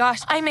 Oh my gosh,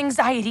 I'm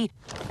anxiety.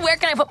 Where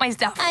can I put my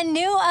stuff? A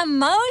new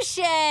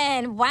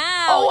emotion.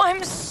 Wow. Oh,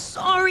 I'm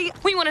sorry.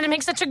 We wanted to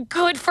make such a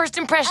good first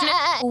impression.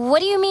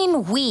 What do you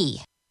mean we?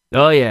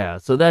 Oh yeah,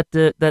 so that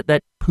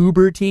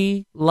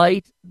puberty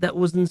light that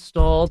was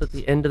installed at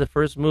the end of the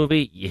first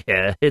movie,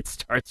 yeah, it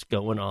starts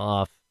going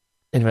off.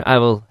 Anyway, I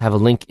will have a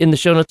link in the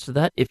show notes to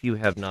that if you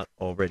have not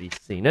already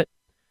seen it.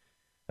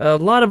 A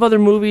lot of other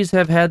movies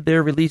have had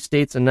their release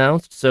dates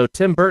announced, so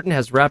Tim Burton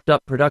has wrapped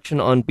up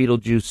production on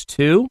Beetlejuice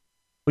 2,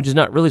 which is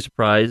not really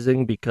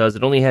surprising because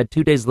it only had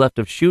 2 days left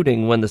of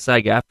shooting when the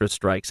SAG-AFTRA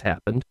strikes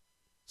happened.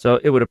 So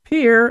it would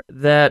appear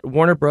that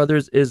Warner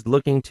Brothers is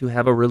looking to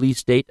have a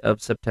release date of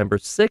September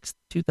 6th,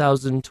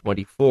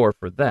 2024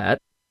 for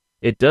that.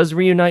 It does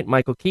reunite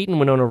Michael Keaton,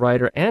 Winona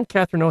Ryder, and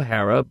Catherine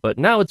O'Hara, but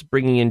now it's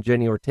bringing in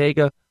Jenny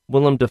Ortega,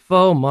 Willem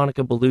Dafoe,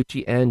 Monica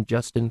Bellucci, and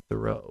Justin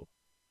Theroux.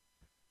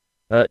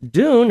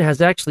 Dune has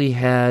actually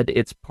had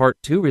its Part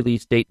 2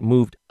 release date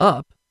moved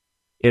up.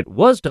 It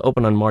was to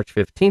open on March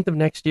 15th of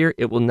next year.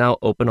 It will now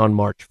open on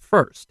March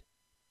 1st.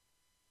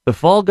 The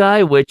Fall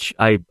Guy, which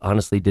I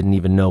honestly didn't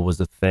even know was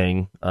a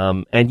thing.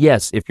 And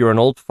yes, if you're an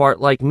old fart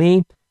like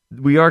me,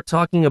 we are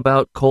talking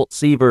about Colt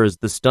Seavers,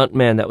 the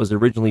stuntman that was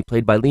originally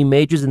played by Lee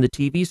Majors in the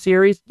TV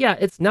series. Yeah,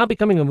 it's now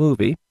becoming a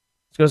movie.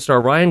 It's going to star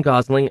Ryan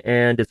Gosling,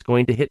 and it's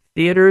going to hit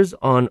theaters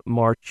on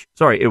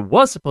it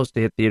was supposed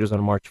to hit theaters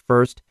on March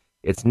 1st.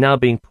 It's now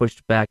being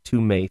pushed back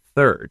to May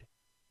 3rd.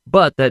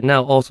 But that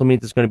now also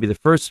means it's going to be the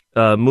first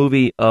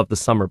movie of the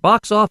summer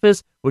box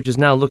office, which is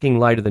now looking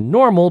lighter than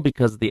normal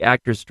because of the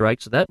actors'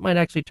 strike, so that might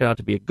actually turn out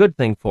to be a good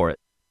thing for it.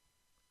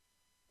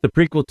 The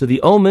prequel to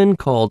The Omen,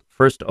 called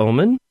First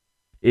Omen,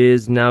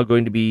 is now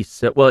going to be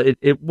set. Well,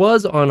 it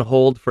was on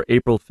hold for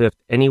April 5th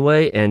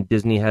anyway, and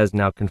Disney has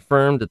now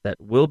confirmed that that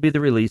will be the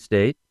release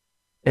date.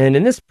 And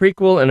in this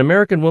prequel, an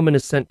American woman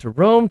is sent to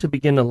Rome to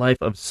begin a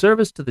life of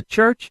service to the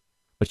church,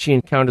 but she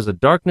encounters a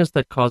darkness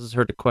that causes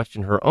her to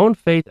question her own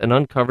faith and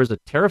uncovers a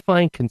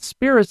terrifying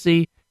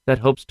conspiracy that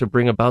hopes to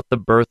bring about the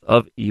birth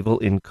of evil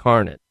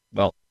incarnate.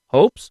 Well,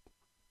 hopes?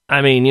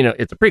 I mean,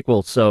 it's a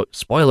prequel, so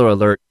spoiler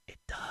alert, it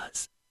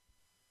does.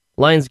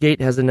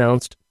 Lionsgate has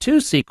announced 2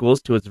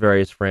 sequels to its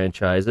various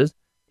franchises.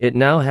 It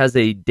now has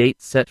a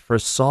date set for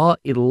Saw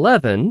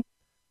 11,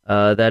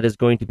 that is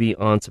going to be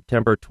on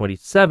September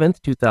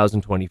 27th,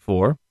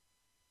 2024.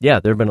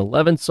 Yeah, there have been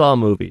 11 Saw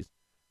movies.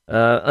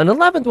 An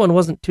 11th one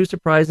wasn't too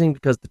surprising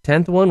because the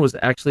 10th one was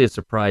actually a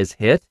surprise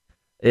hit.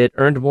 It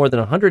earned more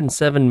than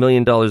 $107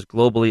 million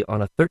globally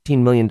on a $13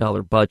 million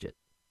budget.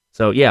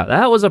 So yeah,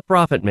 that was a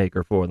profit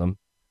maker for them.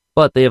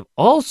 But they have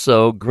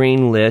also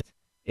greenlit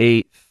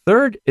a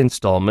 3rd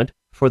installment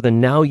for the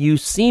Now You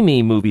See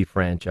Me movie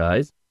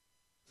franchise.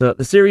 So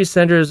the series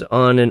centers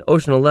on an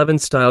Ocean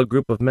 11-style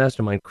group of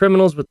mastermind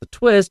criminals, with the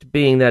twist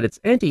being that its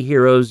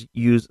anti-heroes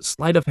use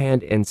sleight of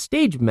hand and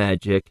stage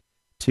magic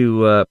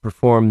to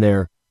perform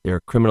their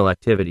criminal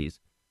activities.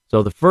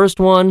 So the first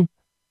one,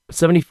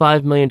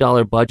 $75 million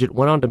budget,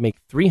 went on to make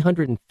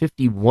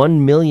 $351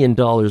 million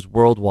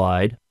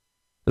worldwide.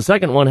 The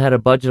second one had a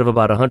budget of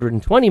about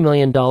 $120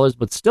 million,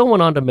 but still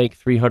went on to make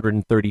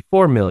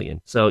 $334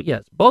 million. So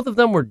yes, both of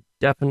them were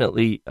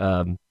definitely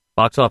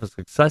box office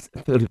success.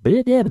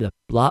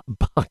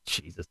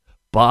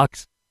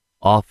 Box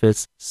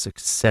office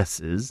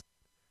successes.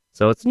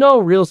 So it's no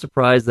real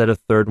surprise that a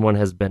third one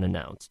has been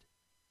announced.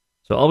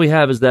 So all we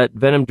have is that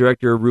Venom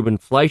director Ruben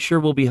Fleischer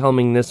will be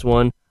helming this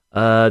one.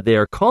 They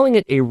are calling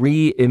it a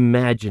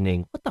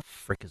reimagining. What the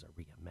frick is a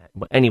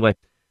reimagining? Anyway,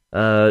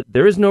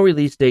 there is no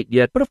release date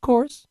yet, but of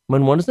course,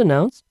 when one is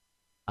announced,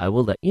 I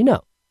will let you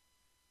know.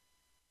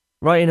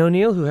 Ryan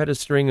O'Neal, who had a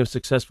string of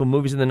successful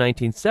movies in the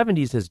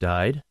 1970s, has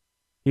died.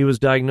 He was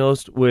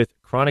diagnosed with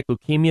chronic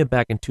leukemia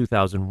back in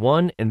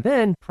 2001 and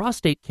then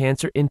prostate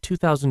cancer in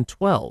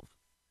 2012.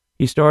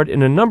 He starred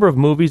in a number of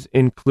movies,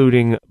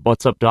 including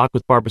What's Up, Doc?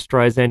 With Barbra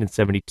Streisand in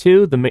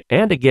 72,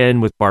 and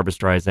again with Barbra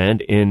Streisand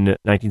in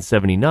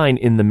 1979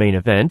 in The Main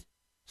Event,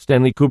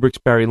 Stanley Kubrick's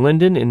Barry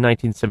Lyndon in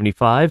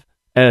 1975,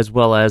 as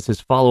well as his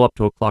follow-up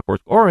to A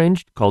Clockwork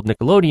Orange called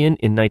Nickelodeon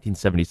in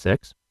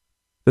 1976.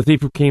 The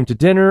Thief Who Came to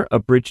Dinner, A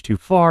Bridge Too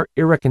Far,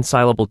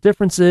 Irreconcilable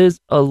Differences,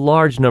 a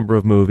large number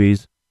of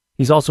movies.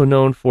 He's also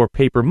known for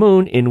Paper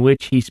Moon, in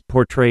which he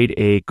portrayed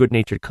a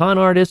good-natured con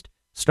artist,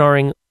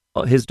 starring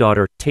his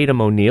daughter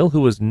Tatum O'Neal,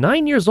 who was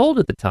 9 years old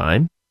at the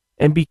time,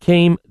 and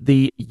became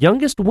the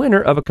youngest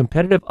winner of a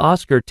competitive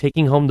Oscar,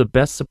 taking home the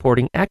Best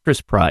Supporting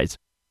Actress prize.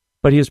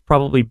 But he is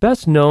probably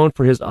best known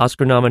for his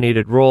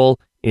Oscar-nominated role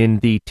in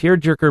the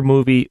tearjerker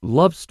movie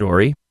Love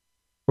Story,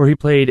 where he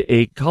played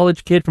a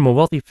college kid from a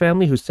wealthy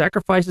family who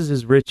sacrifices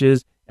his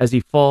riches as he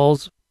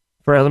falls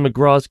for Ellen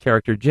McGraw's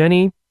character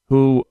Jenny,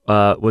 who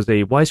was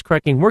a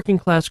wisecracking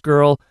working-class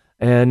girl,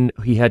 and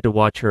he had to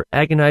watch her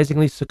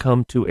agonizingly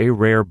succumb to a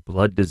rare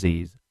blood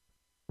disease.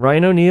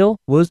 Ryan O'Neal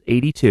was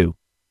 82.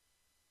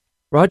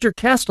 Roger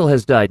Castell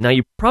has died. Now,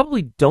 you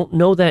probably don't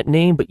know that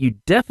name, but you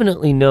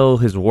definitely know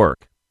his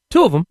work.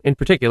 2 of them, in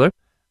particular.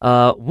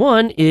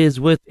 One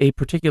is with a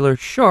particular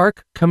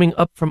shark coming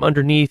up from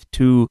underneath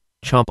to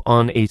chomp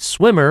on a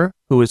swimmer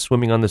who is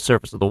swimming on the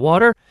surface of the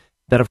water.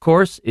 That, of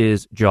course,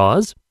 is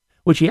Jaws,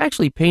 which he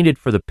actually painted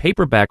for the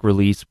paperback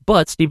release,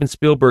 but Steven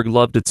Spielberg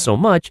loved it so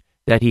much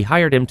that he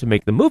hired him to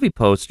make the movie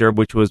poster,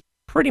 which was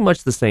pretty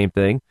much the same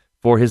thing,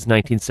 for his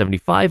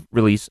 1975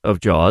 release of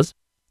Jaws.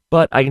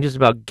 But I can just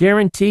about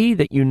guarantee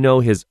that you know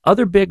his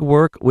other big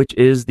work, which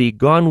is the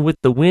Gone with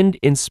the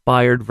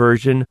Wind-inspired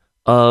version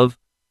of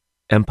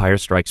Empire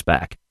Strikes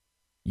Back.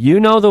 You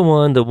know the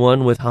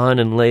one with Han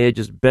and Leia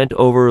just bent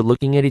over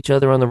looking at each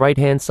other on the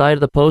right-hand side of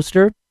the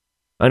poster?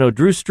 I know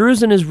Drew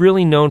Struzan is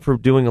really known for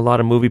doing a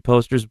lot of movie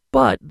posters,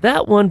 but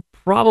that one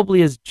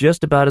probably is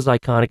just about as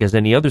iconic as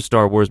any other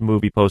Star Wars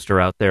movie poster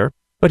out there.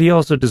 But he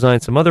also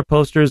designed some other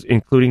posters,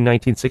 including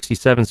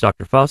 1967's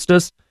Dr.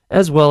 Faustus,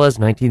 as well as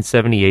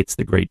 1978's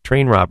The Great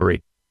Train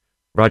Robbery.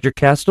 Roger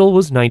Castell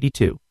was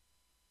 92.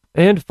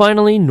 And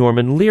finally,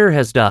 Norman Lear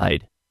has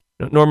died.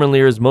 Norman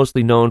Lear is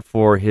mostly known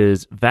for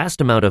his vast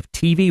amount of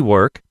TV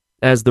work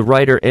as the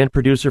writer and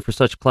producer for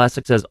such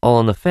classics as All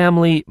in the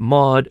Family,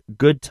 Maude,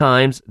 Good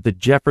Times, The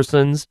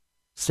Jeffersons,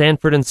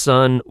 Sanford and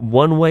Son,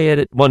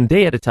 One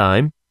Day at a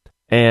Time,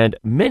 and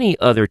many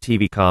other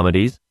TV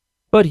comedies.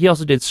 But he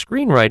also did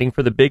screenwriting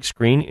for the big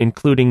screen,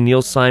 including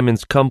Neil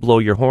Simon's Come Blow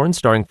Your Horn,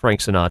 starring Frank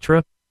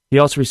Sinatra. He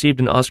also received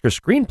an Oscar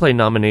Screenplay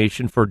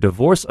nomination for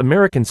Divorce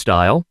American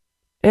Style,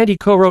 and he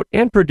co-wrote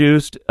and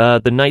produced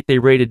The Night They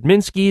Raided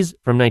Minsky's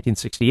from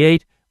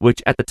 1968,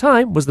 which at the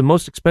time was the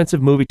most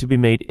expensive movie to be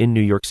made in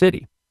New York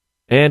City.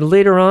 And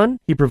later on,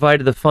 he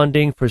provided the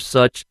funding for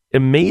such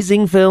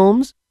amazing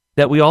films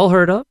that we all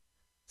heard of,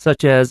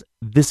 such as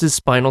This Is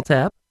Spinal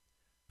Tap,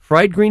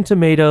 Fried Green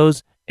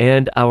Tomatoes,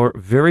 and our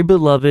very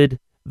beloved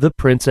The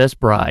Princess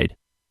Bride.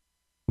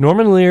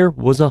 Norman Lear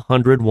was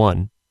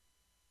 101.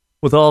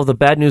 With all of the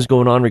bad news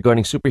going on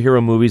regarding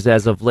superhero movies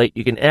as of late,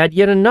 you can add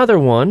yet another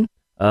one.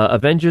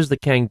 Avengers: The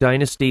Kang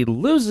Dynasty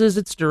loses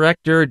its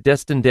director,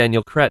 Destin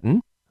Daniel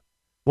Cretton.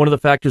 One of the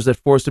factors that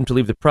forced him to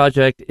leave the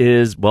project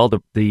is, well,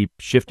 the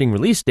shifting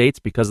release dates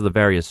because of the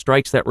various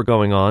strikes that were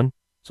going on.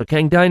 So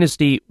Kang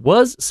Dynasty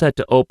was set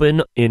to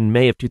open in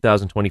May of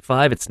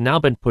 2025. It's now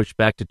been pushed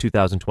back to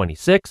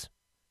 2026.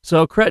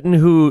 So Cretton,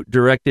 who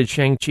directed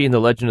Shang-Chi and the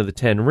Legend of the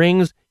Ten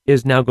Rings,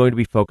 is now going to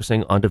be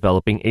focusing on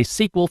developing a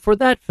sequel for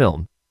that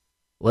film.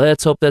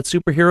 Let's hope that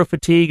superhero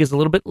fatigue is a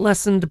little bit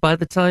lessened by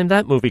the time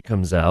that movie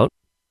comes out.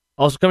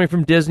 Also coming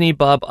from Disney,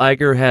 Bob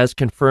Iger has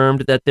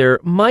confirmed that there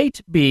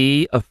might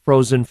be a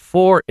Frozen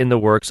 4 in the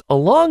works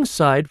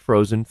alongside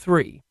Frozen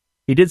 3.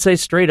 He did say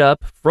straight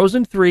up,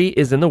 Frozen 3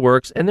 is in the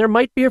works, and there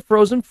might be a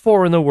Frozen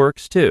 4 in the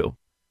works too.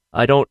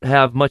 I don't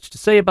have much to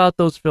say about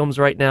those films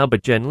right now,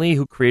 but Jen Lee,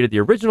 who created the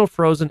original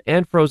Frozen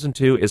and Frozen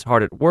 2, is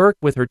hard at work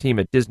with her team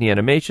at Disney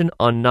Animation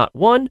on not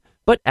one,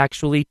 but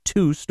actually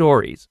two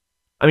stories.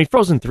 I mean,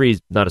 Frozen 3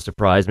 is not a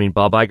surprise. I mean,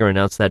 Bob Iger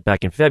announced that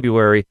back in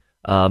February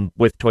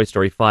with Toy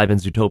Story 5 and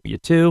Zootopia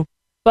 2.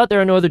 But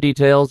there are no other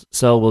details,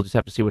 so we'll just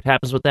have to see what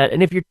happens with that.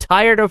 And if you're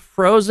tired of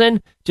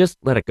Frozen, just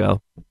let it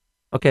go.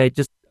 Okay,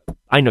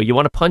 I know, you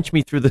want to punch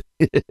me through the...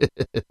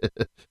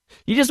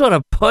 You just want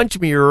to punch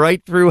me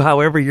right through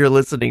however you're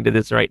listening to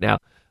this right now.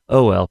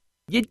 Oh, well.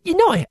 You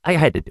know I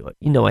had to do it.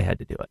 You know I had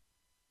to do it.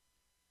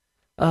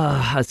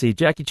 Let's see.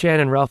 Jackie Chan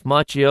and Ralph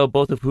Macchio,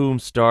 both of whom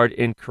starred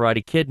in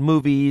Karate Kid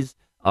movies,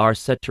 are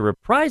set to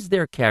reprise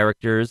their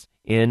characters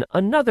in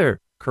another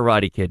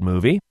Karate Kid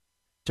movie.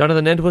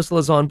 Jonathan Entwistle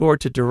is on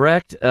board to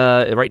direct.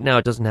 Right now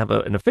it doesn't have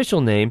an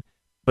official name,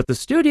 but the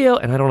studio,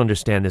 and I don't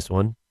understand this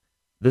one,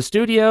 the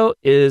studio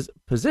is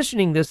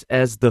positioning this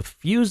as the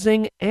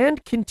fusing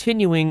and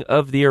continuing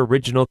of the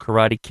original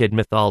Karate Kid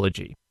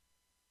mythology.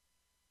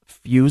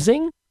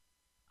 Fusing?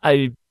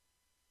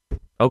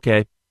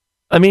 Okay.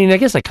 I mean, I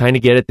guess I kind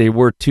of get it. They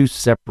were two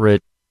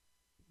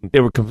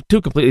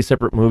completely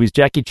separate movies.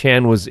 Jackie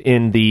Chan was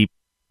in the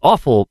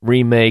awful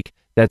remake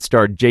that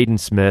starred Jaden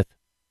Smith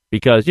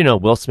because,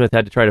 Will Smith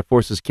had to try to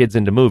force his kids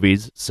into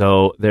movies,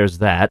 so there's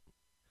that.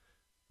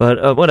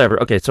 But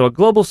whatever. Okay, so a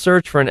global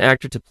search for an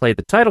actor to play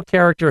the title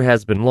character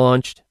has been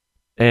launched,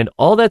 and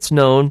all that's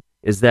known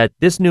is that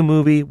this new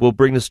movie will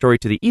bring the story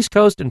to the East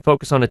Coast and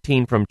focus on a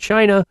teen from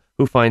China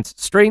who finds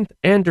strength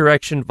and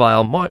direction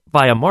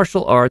via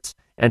martial arts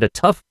and a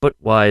tough but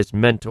wise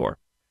mentor.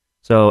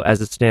 So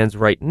as it stands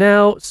right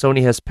now,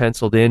 Sony has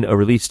penciled in a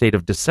release date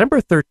of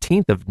December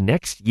 13th of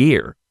next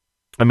year.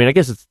 I mean, I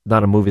guess it's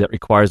not a movie that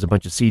requires a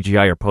bunch of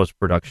CGI or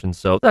post-production,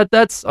 so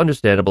that's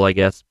understandable, I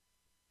guess.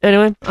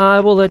 Anyway,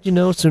 I will let you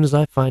know as soon as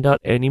I find out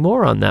any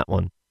more on that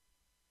one.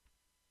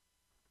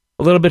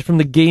 A little bit from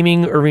the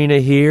gaming arena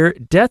here.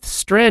 Death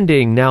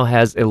Stranding now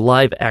has a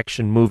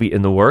live-action movie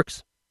in the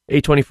works.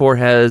 A24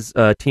 has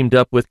teamed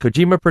up with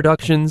Kojima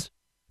Productions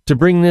to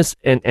bring this,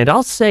 and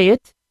I'll say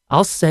it,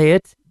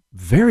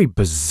 very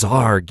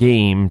bizarre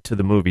game to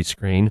the movie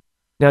screen.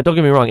 Now, don't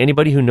get me wrong,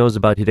 anybody who knows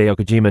about Hideo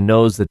Kojima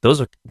knows that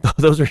those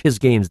are his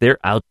games. They're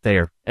out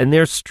there, and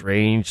they're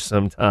strange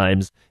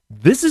sometimes.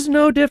 This is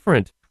no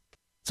different.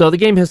 So the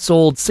game has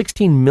sold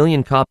 16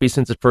 million copies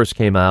since it first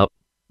came out.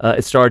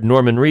 It starred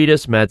Norman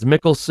Reedus, Mads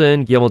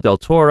Mikkelsen, Guillermo del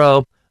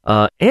Toro,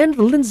 and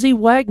Lindsay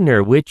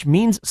Wagner, which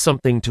means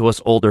something to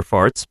us older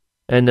farts.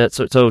 And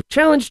so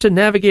challenged to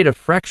navigate a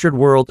fractured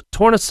world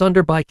torn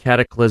asunder by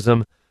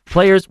cataclysm,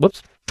 players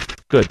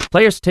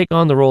take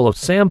on the role of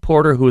Sam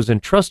Porter, who is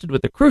entrusted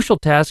with the crucial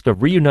task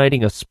of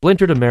reuniting a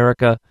splintered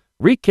America,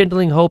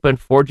 rekindling hope, and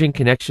forging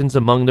connections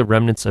among the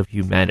remnants of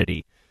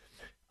humanity.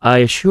 I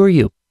assure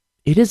you,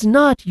 it is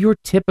not your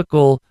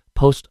typical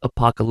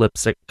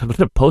post-apocalyptic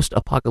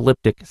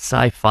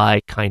sci-fi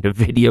kind of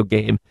video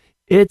game.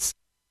 It's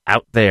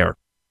out there.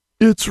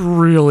 It's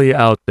really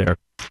out there.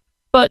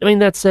 But, I mean,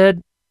 that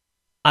said,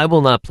 I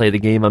will not play the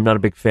game. I'm not a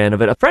big fan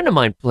of it. A friend of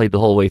mine played the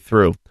whole way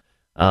through,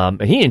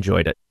 and he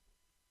enjoyed it.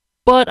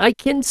 But I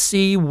can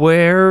see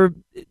where,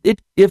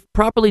 if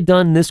properly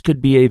done, this could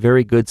be a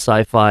very good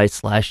sci-fi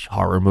 /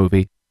 horror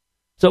movie.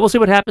 So we'll see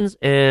what happens,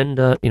 and,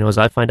 as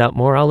I find out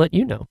more, I'll let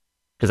you know,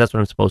 because that's what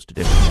I'm supposed to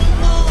do.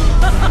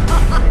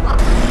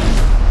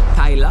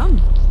 Tai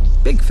Lung,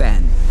 big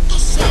fan.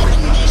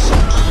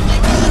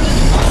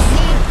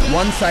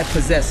 Once I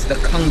possess the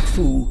kung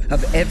fu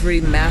of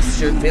every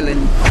master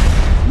villain,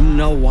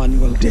 no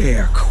one will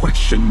dare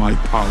question my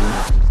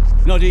power.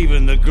 Not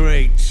even the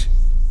great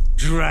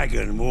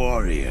Dragon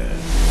Warrior.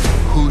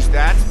 Who's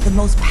that? The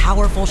most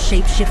powerful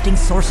shape-shifting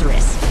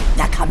sorceress,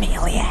 the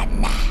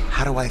Chameleon.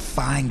 How do I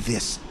find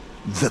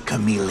the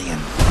chameleon?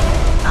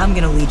 I'm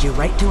gonna lead you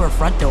right to her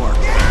front door.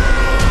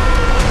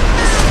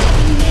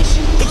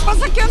 It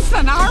was against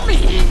an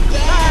army!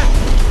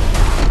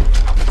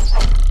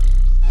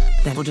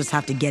 Then we'll just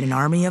have to get an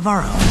army of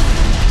our own.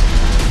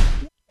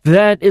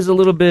 That is a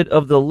little bit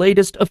of the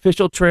latest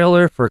official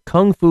trailer for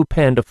Kung Fu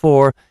Panda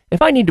 4.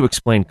 If I need to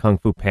explain Kung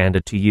Fu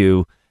Panda to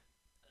you,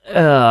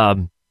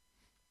 what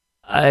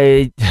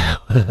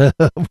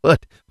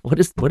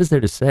is there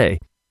to say?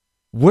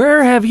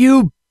 Where have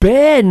you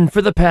been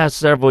for the past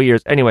several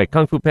years? Anyway,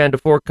 Kung Fu Panda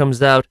 4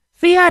 comes out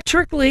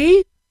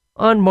theatrically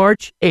on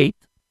March 8th,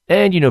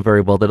 and you know very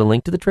well that a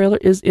link to the trailer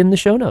is in the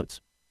show notes.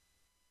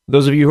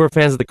 Those of you who are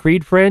fans of the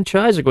Creed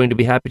franchise are going to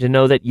be happy to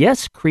know that,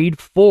 yes, Creed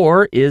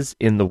 4 is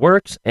in the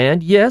works,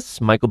 and yes,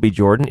 Michael B.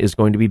 Jordan is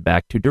going to be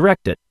back to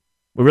direct it.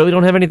 We really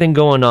don't have anything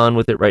going on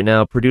with it right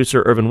now.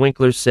 Producer Irvin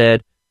Winkler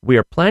said, "We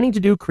are planning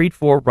to do Creed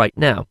 4 right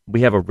now.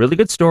 We have a really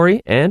good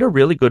story and a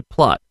really good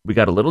plot. We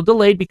got a little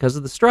delayed because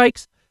of the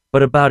strikes,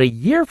 but about a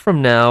year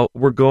from now,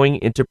 we're going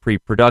into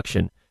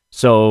pre-production."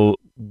 So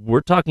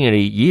we're talking in a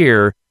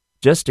year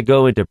just to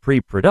go into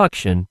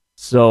pre-production.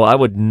 So I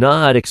would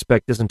not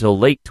expect this until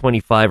late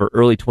 25 or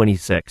early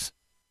 26.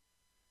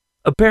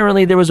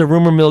 Apparently, there was a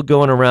rumor mill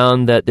going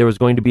around that there was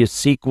going to be a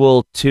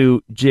sequel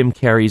to Jim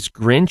Carrey's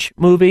Grinch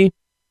movie.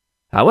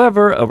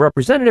 However, a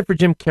representative for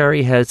Jim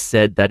Carrey has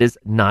said that is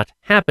not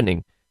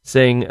happening,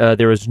 saying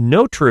there is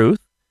no truth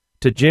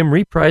to Jim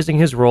reprising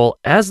his role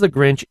as the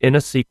Grinch in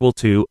a sequel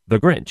to The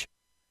Grinch.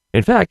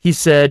 In fact, he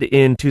said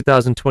in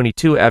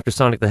 2022, after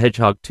Sonic the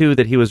Hedgehog 2,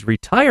 that he was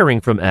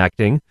retiring from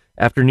acting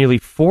after nearly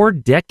 4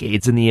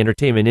 decades in the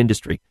entertainment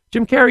industry.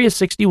 Jim Carrey is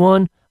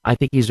 61. I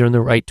think he's earned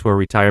the right to a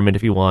retirement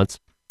if he wants.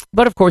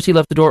 But of course, he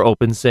left the door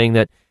open, saying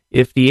that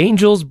if the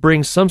Angels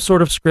bring some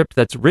sort of script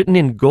that's written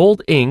in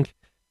gold ink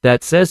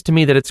that says to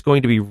me that it's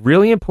going to be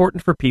really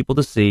important for people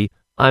to see,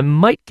 I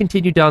might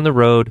continue down the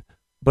road,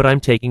 but I'm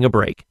taking a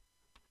break.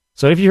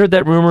 So if you heard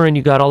that rumor and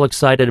you got all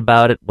excited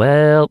about it,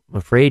 well, I'm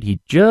afraid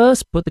he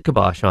just put the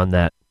kibosh on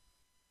that.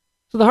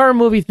 So the horror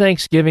movie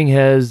Thanksgiving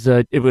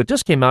it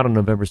just came out on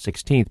November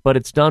 16th, but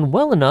it's done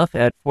well enough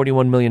at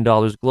 $41 million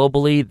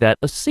globally that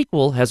a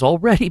sequel has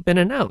already been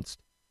announced.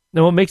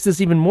 Now, what makes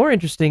this even more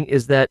interesting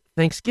is that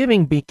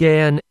Thanksgiving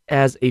began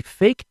as a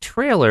fake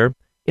trailer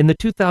in the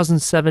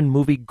 2007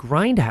 movie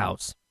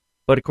Grindhouse.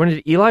 But according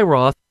to Eli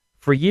Roth,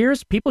 for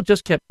years, people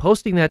just kept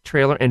posting that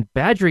trailer and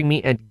badgering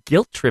me and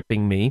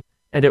guilt-tripping me,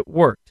 and it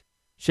worked.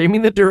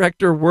 Shaming the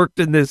director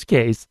worked in this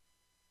case.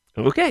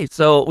 Okay,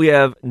 so we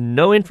have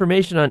no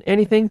information on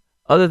anything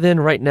other than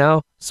right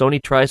now, Sony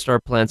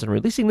TriStar plans on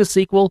releasing the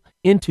sequel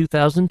in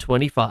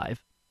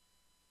 2025.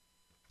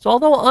 So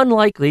although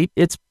unlikely,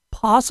 it's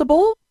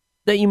possible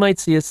that you might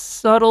see a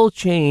subtle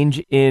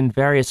change in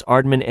various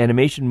Aardman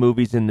animation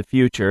movies in the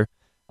future.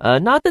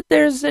 Not that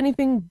there's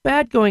anything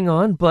bad going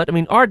on, but I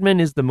mean, Aardman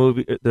is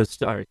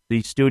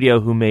the studio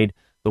who made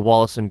the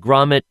Wallace and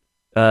Gromit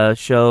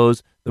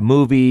shows, the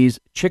movies,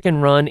 Chicken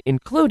Run,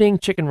 including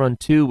Chicken Run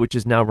 2, which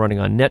is now running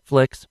on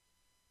Netflix.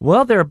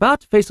 Well, they're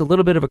about to face a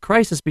little bit of a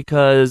crisis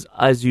because,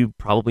 as you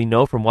probably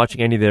know from watching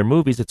any of their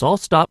movies, it's all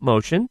stop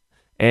motion,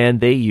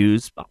 and they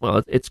use,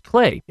 it's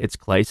clay. It's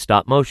clay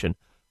stop motion.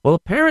 Well,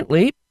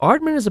 apparently,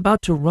 Aardman is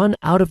about to run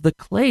out of the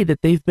clay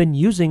that they've been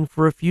using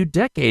for a few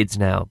decades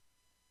now.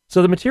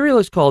 So the material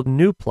is called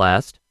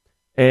Nuplast,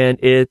 and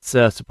it's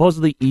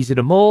supposedly easy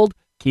to mold,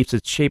 keeps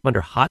its shape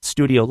under hot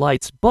studio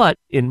lights, but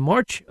in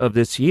March of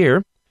this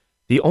year,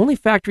 the only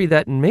factory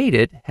that made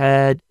it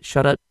had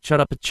shut up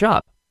its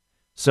shop.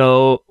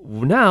 So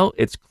now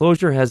its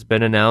closure has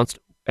been announced,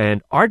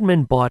 and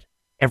Aardman bought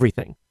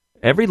everything.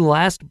 Every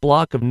last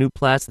block of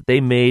Nuplast that they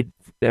made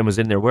and was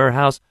in their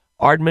warehouse,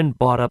 Aardman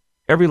bought up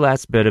every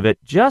last bit of it,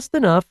 just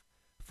enough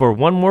for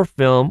one more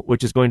film,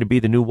 which is going to be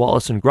the new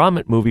Wallace and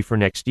Gromit movie for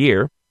next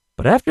year.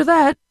 But after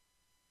that,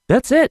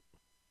 that's it.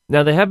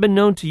 Now, they have been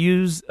known to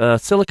use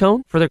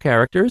silicone for their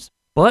characters,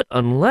 but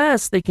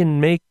unless they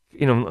can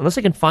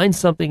find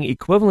something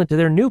equivalent to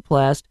their new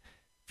plast,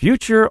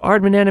 future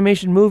Aardman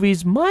animation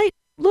movies might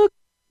look,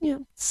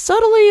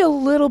 subtly a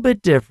little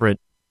bit different.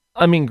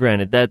 I mean,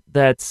 granted,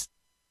 that's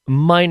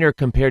minor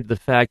compared to the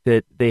fact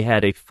that they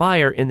had a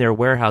fire in their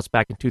warehouse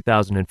back in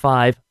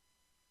 2005.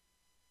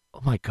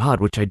 Oh my God,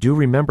 which I do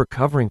remember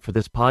covering for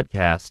this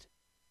podcast.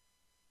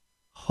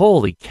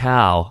 Holy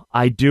cow,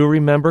 I do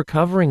remember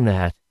covering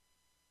that.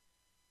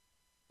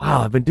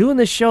 Wow, I've been doing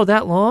this show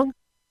that long?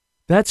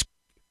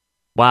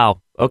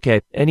 Wow,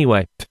 okay,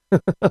 anyway.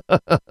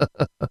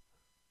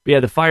 Yeah,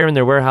 the fire in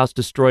their warehouse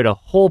destroyed a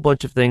whole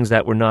bunch of things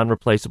that were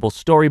non-replaceable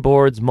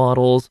storyboards,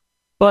 models.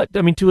 But,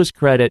 to his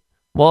credit,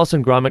 Wallace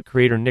and Gromit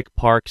creator Nick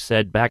Park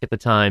said back at the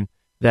time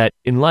that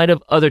in light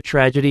of other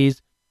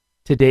tragedies,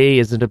 today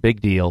isn't a big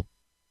deal.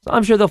 So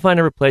I'm sure they'll find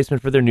a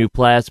replacement for their new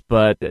plast,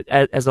 but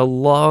as a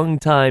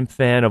longtime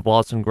fan of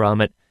Wallace and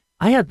Gromit,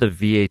 I had the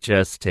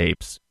VHS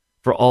tapes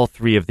for all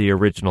 3 of the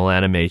original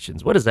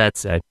animations. What does that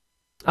say?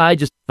 I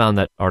just found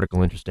that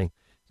article interesting.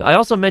 So I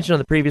also mentioned on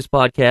the previous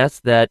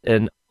podcast that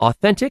an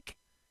authentic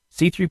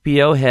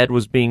C-3PO head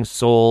was being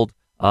sold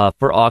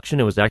for auction.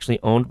 It was actually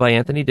owned by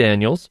Anthony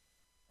Daniels.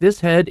 This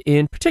head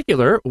in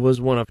particular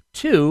was one of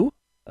 2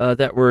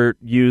 that were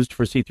used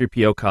for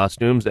C-3PO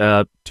costumes,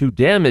 2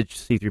 damaged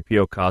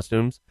C-3PO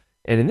costumes,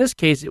 and in this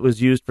case it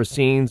was used for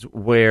scenes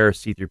where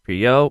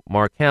C-3PO,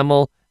 Mark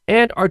Hamill,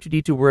 and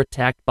R2-D2 were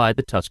attacked by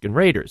the Tusken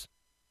Raiders.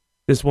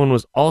 This one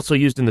was also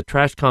used in the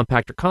Trash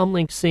Compactor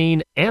Comlink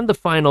scene and the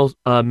final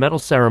medal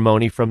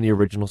ceremony from the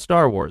original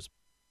Star Wars.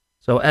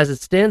 So as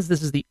it stands,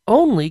 this is the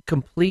only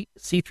complete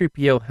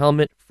C-3PO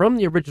helmet from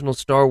the original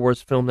Star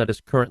Wars film that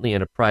is currently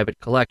in a private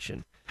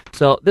collection.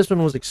 So this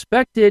one was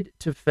expected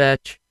to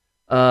fetch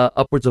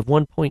upwards of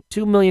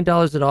 $1.2 million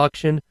at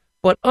auction,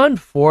 but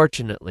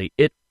unfortunately,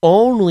 it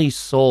only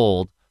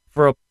sold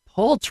for a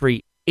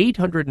paltry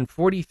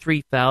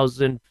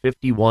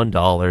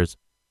 $843,051.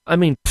 I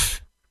mean,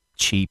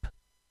 cheap.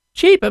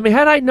 Cheap. I mean,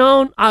 had I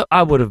known,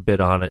 I would have bid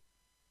on it.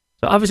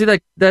 So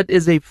obviously that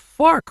is a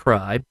far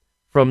cry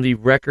from the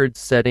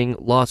record-setting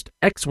Lost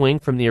X-Wing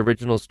from the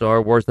original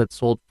Star Wars that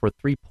sold for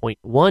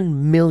 $3.1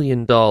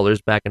 million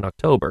back in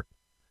October.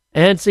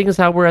 And seeing as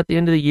how we're at the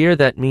end of the year,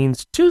 that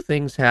means 2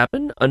 things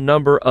happen. A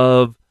number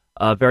of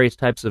various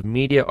types of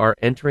media are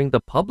entering the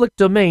public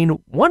domain,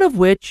 one of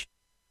which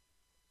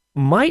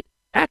might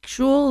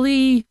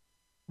actually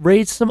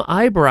raise some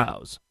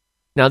eyebrows.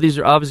 Now, these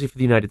are obviously for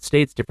the United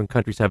States. Different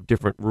countries have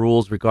different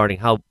rules regarding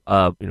how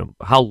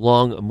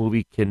long a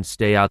movie can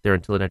stay out there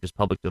until it enters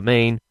public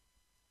domain.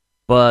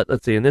 But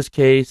let's see, in this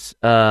case,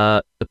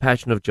 The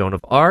Passion of Joan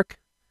of Arc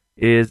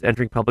is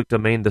entering public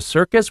domain. The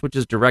Circus, which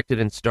is directed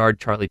and starred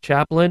Charlie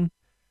Chaplin.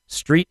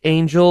 Street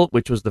Angel,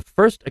 which was the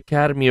first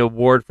Academy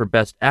Award for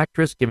Best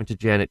Actress given to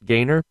Janet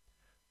Gaynor.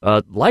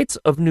 Lights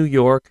of New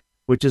York,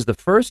 which is the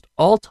first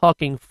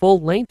all-talking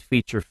full-length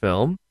feature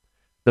film.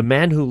 The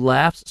Man Who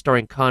Laughs,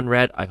 starring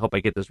Conrad, I hope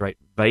I get this right,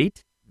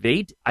 Veidt,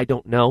 I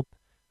don't know.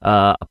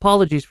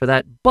 Apologies for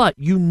that, but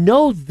you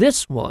know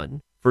this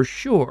one for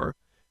sure,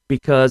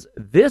 because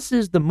this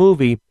is the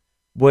movie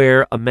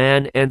where a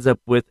man ends up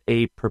with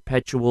a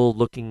perpetual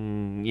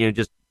looking,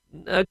 just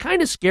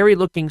kind of scary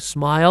looking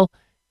smile,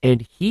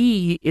 and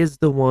he is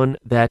the one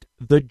that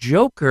the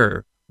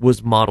Joker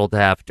was modeled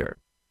after.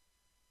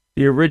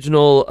 The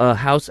original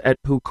House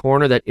at Pooh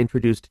Corner that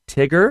introduced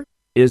Tigger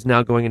is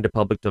now going into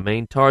public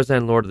domain.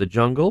 Tarzan, Lord of the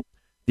Jungle.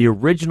 The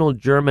original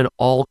German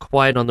All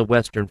Quiet on the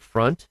Western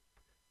Front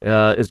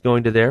is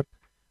going to there.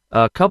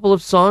 A couple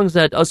of songs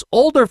that us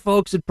older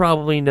folks would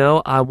probably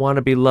know. I Want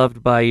to Be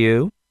Loved by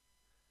You.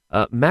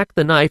 Mac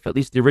the Knife, at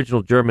least the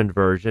original German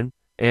version.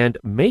 And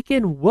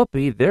Makin'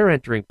 Whoopi, they're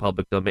entering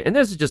public domain. And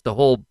this is just a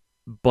whole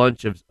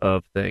bunch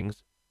of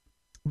things.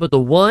 But the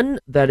one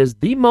that is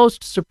the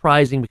most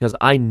surprising, because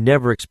I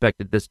never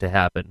expected this to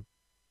happen,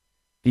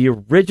 the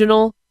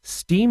original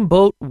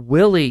Steamboat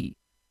Willie,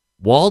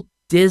 Walt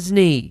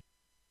Disney,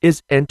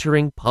 is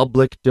entering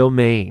public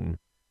domain.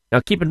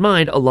 Now, keep in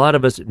mind, a lot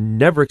of us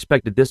never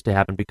expected this to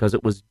happen because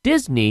it was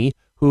Disney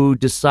who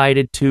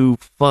decided to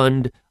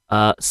fund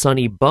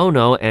Sonny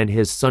Bono and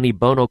his Sonny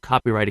Bono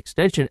Copyright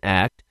Extension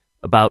Act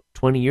about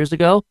 20 years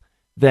ago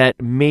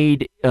that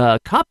made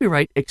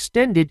copyright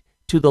extended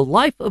to the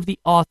life of the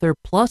author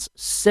plus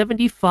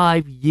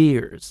 75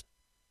 years.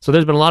 So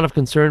there's been a lot of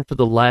concern for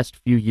the last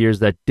few years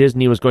that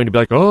Disney was going to be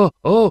like,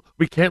 oh,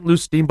 we can't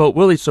lose Steamboat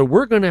Willie, so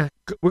we're gonna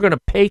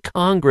pay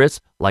Congress,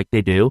 like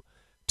they do,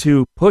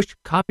 to push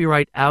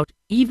copyright out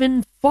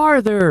even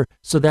farther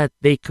so that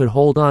they could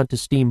hold on to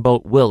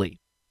Steamboat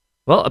Willie.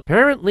 Well,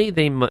 apparently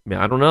I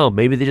don't know,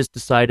 maybe they just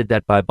decided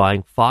that by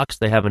buying Fox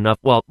they have enough.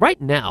 Well, right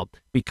now,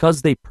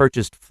 because they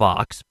purchased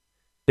Fox,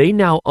 they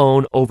now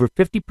own over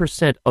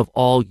 50% of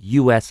all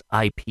U.S.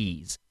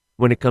 IPs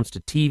when it comes to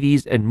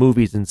TVs and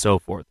movies and so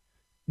forth.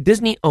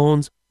 Disney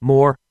owns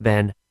more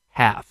than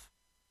half,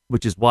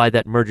 which is why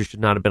that merger should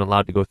not have been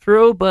allowed to go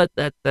through, but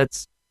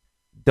that's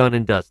done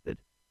and dusted.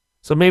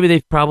 So maybe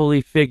they've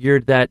probably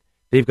figured that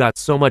they've got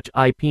so much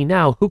IP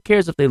now, who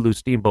cares if they lose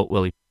Steamboat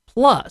Willie?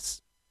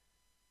 Plus,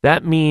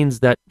 that means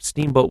that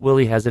Steamboat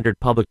Willie has entered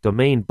public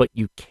domain, but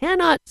you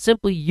cannot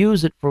simply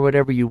use it for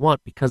whatever you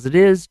want because it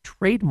is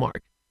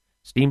trademarked.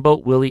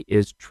 Steamboat Willie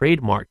is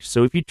trademarked.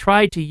 So if you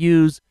try to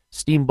use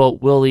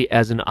Steamboat Willie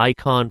as an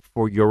icon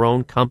for your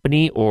own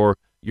company or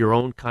your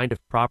own kind of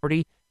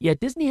property, yeah,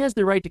 Disney has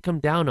the right to come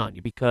down on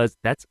you because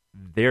that's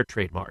their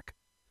trademark.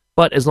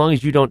 But as long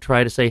as you don't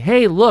try to say,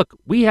 hey, look,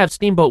 we have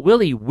Steamboat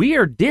Willie, we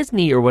are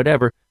Disney or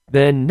whatever,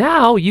 then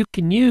now you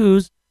can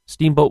use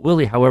Steamboat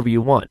Willie however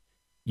you want.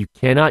 You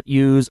cannot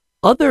use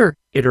other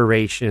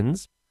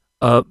iterations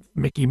of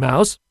Mickey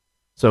Mouse.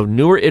 So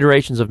newer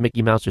iterations of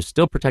Mickey Mouse are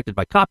still protected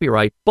by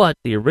copyright, but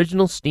the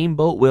original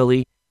Steamboat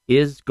Willie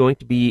is going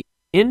to be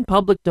in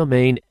public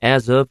domain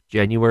as of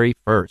January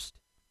 1st,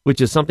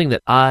 which is something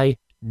that I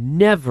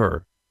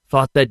never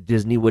thought that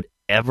Disney would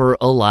ever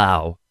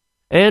allow.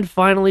 And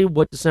finally,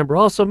 what December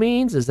also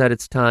means is that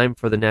it's time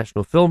for the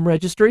National Film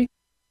Registry.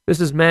 This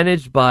is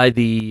managed by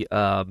the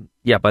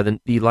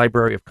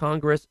Library of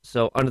Congress.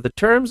 So under the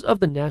terms of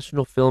the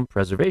National Film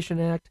Preservation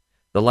Act,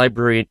 the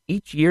librarian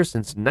each year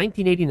since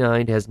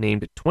 1989 has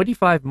named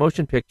 25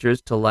 motion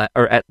pictures that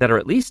are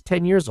at least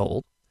 10 years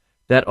old,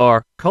 that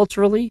are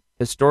culturally,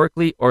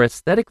 historically, or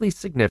aesthetically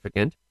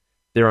significant.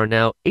 There are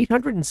now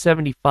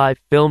 875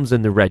 films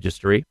in the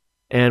registry,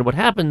 and what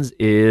happens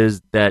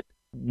is that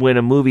when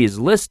a movie is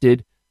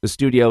listed, the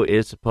studio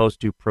is supposed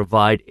to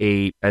provide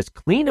as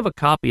clean of a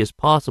copy as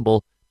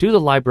possible to the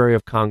Library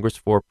of Congress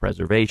for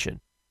preservation.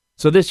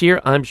 So this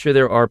year, I'm sure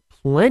there are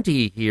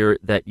plenty here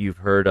that you've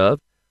heard of.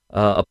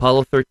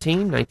 Apollo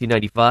 13,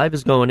 1995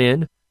 is going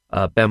in.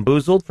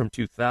 Bamboozled from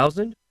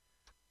 2000.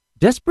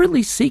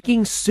 Desperately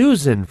Seeking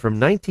Susan from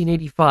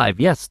 1985.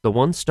 Yes, the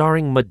one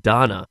starring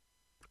Madonna.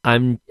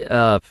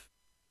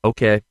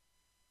 Okay.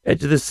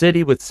 Edge of the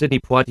City with Sidney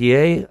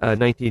Poitier,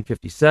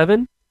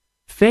 1957.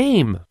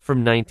 Fame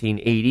from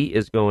 1980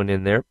 is going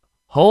in there.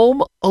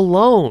 Home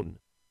Alone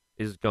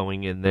is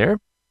going in there.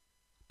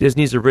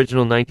 Disney's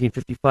original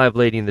 1955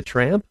 Lady and the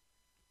Tramp.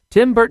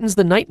 Tim Burton's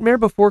The Nightmare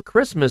Before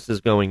Christmas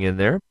is going in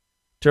there.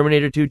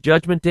 Terminator 2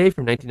 Judgment Day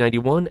from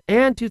 1991,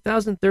 and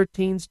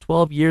 2013's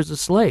 12 Years a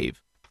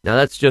Slave. Now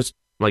that's just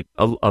like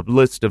a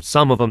list of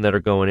some of them that are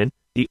going in.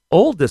 The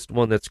oldest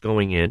one that's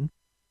going in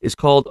is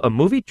called A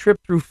Movie Trip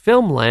Through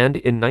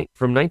Filmland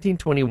from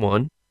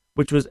 1921,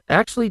 which was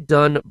actually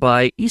done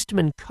by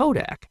Eastman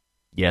Kodak.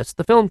 Yes,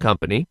 the film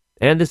company.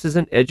 And this is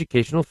an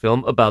educational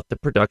film about the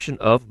production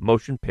of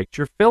motion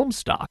picture film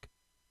stock.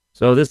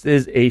 So this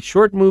is a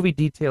short movie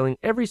detailing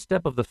every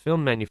step of the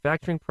film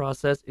manufacturing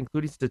process,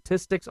 including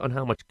statistics on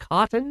how much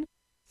cotton,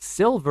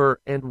 silver,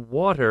 and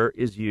water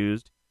is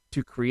used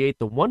to create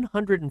the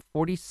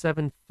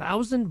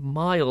 147,000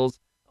 miles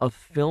of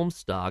film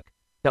stock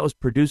that was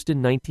produced in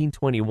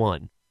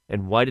 1921.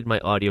 And why did my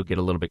audio get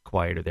a little bit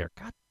quieter there?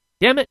 God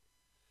damn it!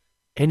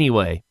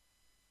 Anyway,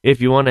 if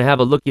you want to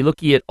have a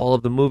looky at all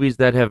of the movies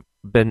that have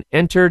been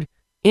entered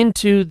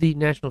into the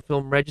National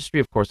Film Registry,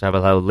 of course, I have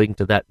a link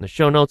to that in the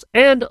show notes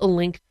and a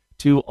link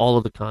to all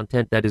of the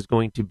content that is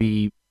going to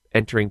be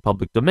entering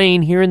public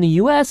domain here in the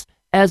U.S.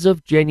 as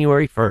of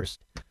January 1st.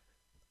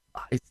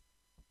 I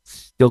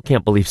still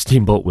can't believe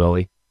Steamboat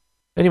Willie.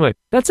 Anyway,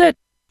 that's it.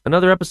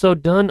 Another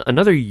episode done.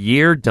 Another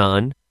year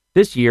done.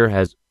 This year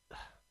has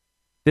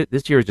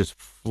just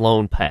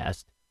flown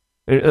past.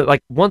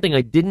 Like, one thing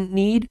I didn't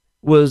need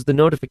was the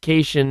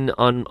notification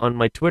on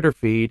my Twitter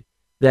feed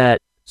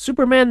that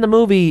Superman the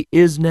movie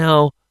is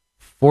now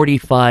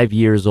 45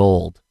 years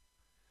old.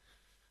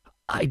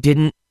 I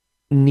didn't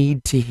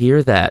need to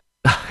hear that.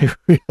 I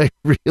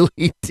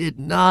really did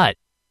not.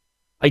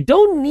 I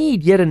don't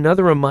need yet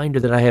another reminder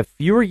that I have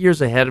fewer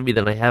years ahead of me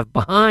than I have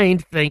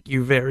behind. Thank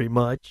you very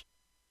much.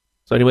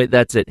 So anyway,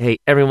 that's it. Hey,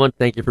 everyone,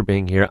 thank you for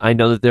being here. I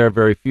know that there are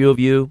very few of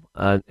you,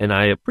 and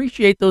I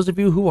appreciate those of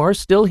you who are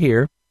still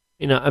here.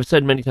 You know, I've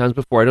said many times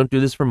before, I don't do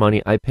this for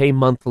money. I pay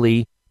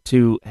monthly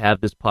to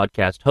have this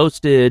podcast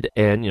hosted,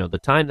 and, the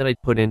time that I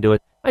put into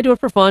it, I do it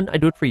for fun. I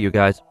do it for you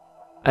guys.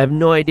 I have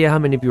no idea how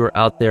many of you are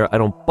out there. I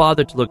don't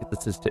bother to look at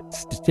the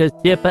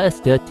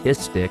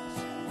statistics,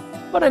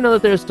 but I know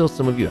that there are still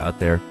some of you out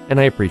there, and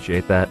I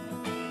appreciate that.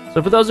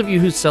 So for those of you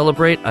who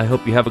celebrate, I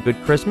hope you have a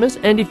good Christmas,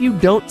 and if you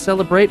don't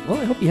celebrate, well,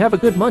 I hope you have a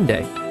good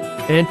Monday.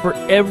 And for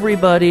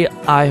everybody,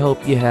 I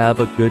hope you have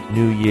a good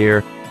New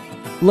Year.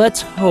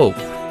 Let's hope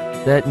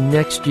that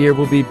next year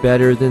will be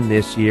better than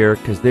this year,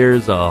 because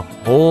there's a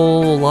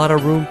whole lot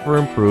of room for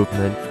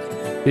improvement.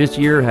 This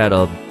year had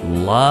a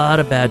lot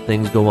of bad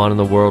things go on in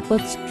the world.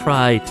 Let's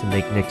try to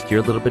make next year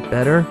a little bit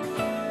better.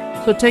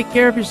 So take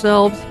care of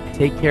yourselves,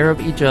 take care of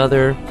each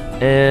other,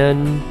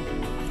 and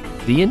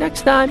see you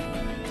next time.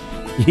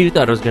 You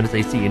thought I was going to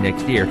say see you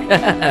next year. Fool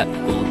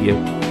of you.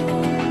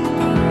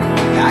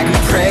 I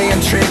could pray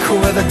and trick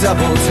with a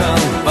double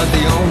tongue, but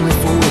the only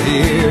fool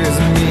here is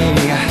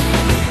me.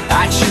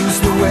 I choose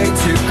the way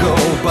to go,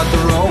 but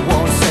the road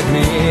won't set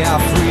me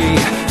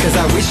free. Cause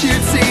I wish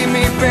you'd see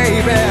me,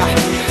 baby.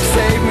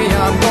 Save me,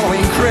 I'm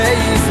going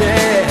crazy.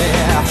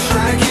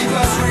 Trying to keep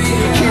us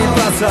real, keep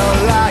us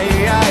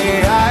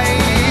alive.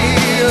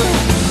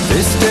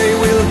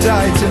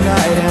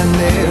 tonight, and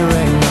there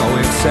ain't no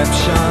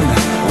exception.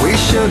 We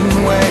shouldn't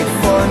wait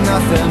for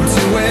nothing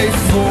to wait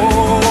for.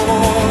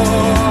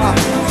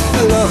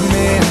 Love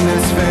me in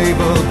this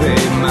fable,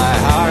 babe, my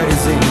heart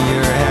is in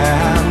your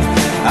hand.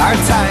 Our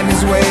time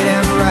is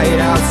waiting right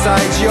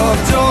outside your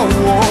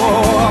door.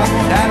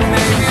 And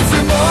maybe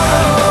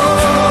tomorrow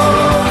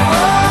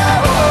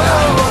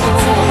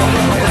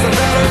is a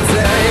better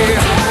day.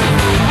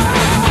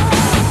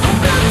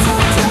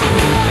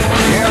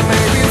 Yeah,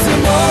 maybe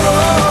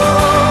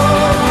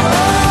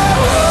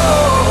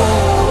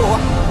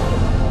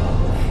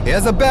tomorrow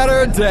is a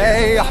better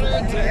day.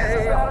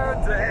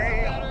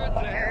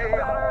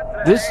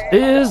 This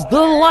is the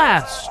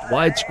last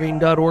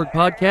widescreen.org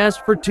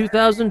podcast for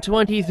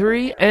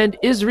 2023 and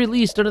is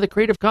released under the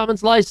Creative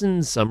Commons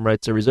license. Some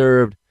rights are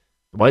reserved.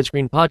 The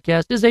Widescreen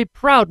Podcast is a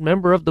proud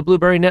member of the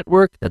Blueberry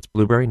Network. That's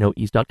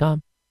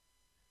blueberrynoease.com.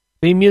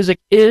 The music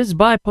is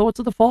by Poets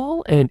of the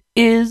Fall and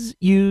is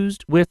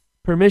used with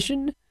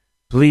permission.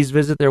 Please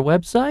visit their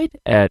website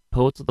at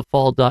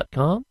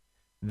poetsofthefall.com.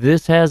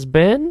 This has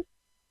been,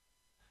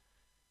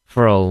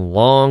 for a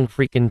long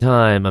freaking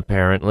time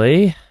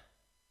apparently,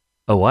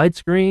 a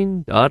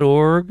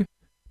widescreen.org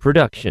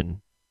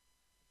production.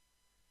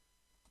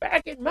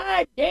 Back in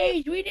my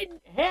days, we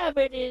didn't have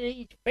any of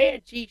these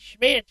fancy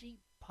schmancy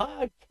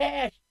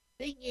podcast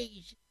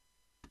thingies.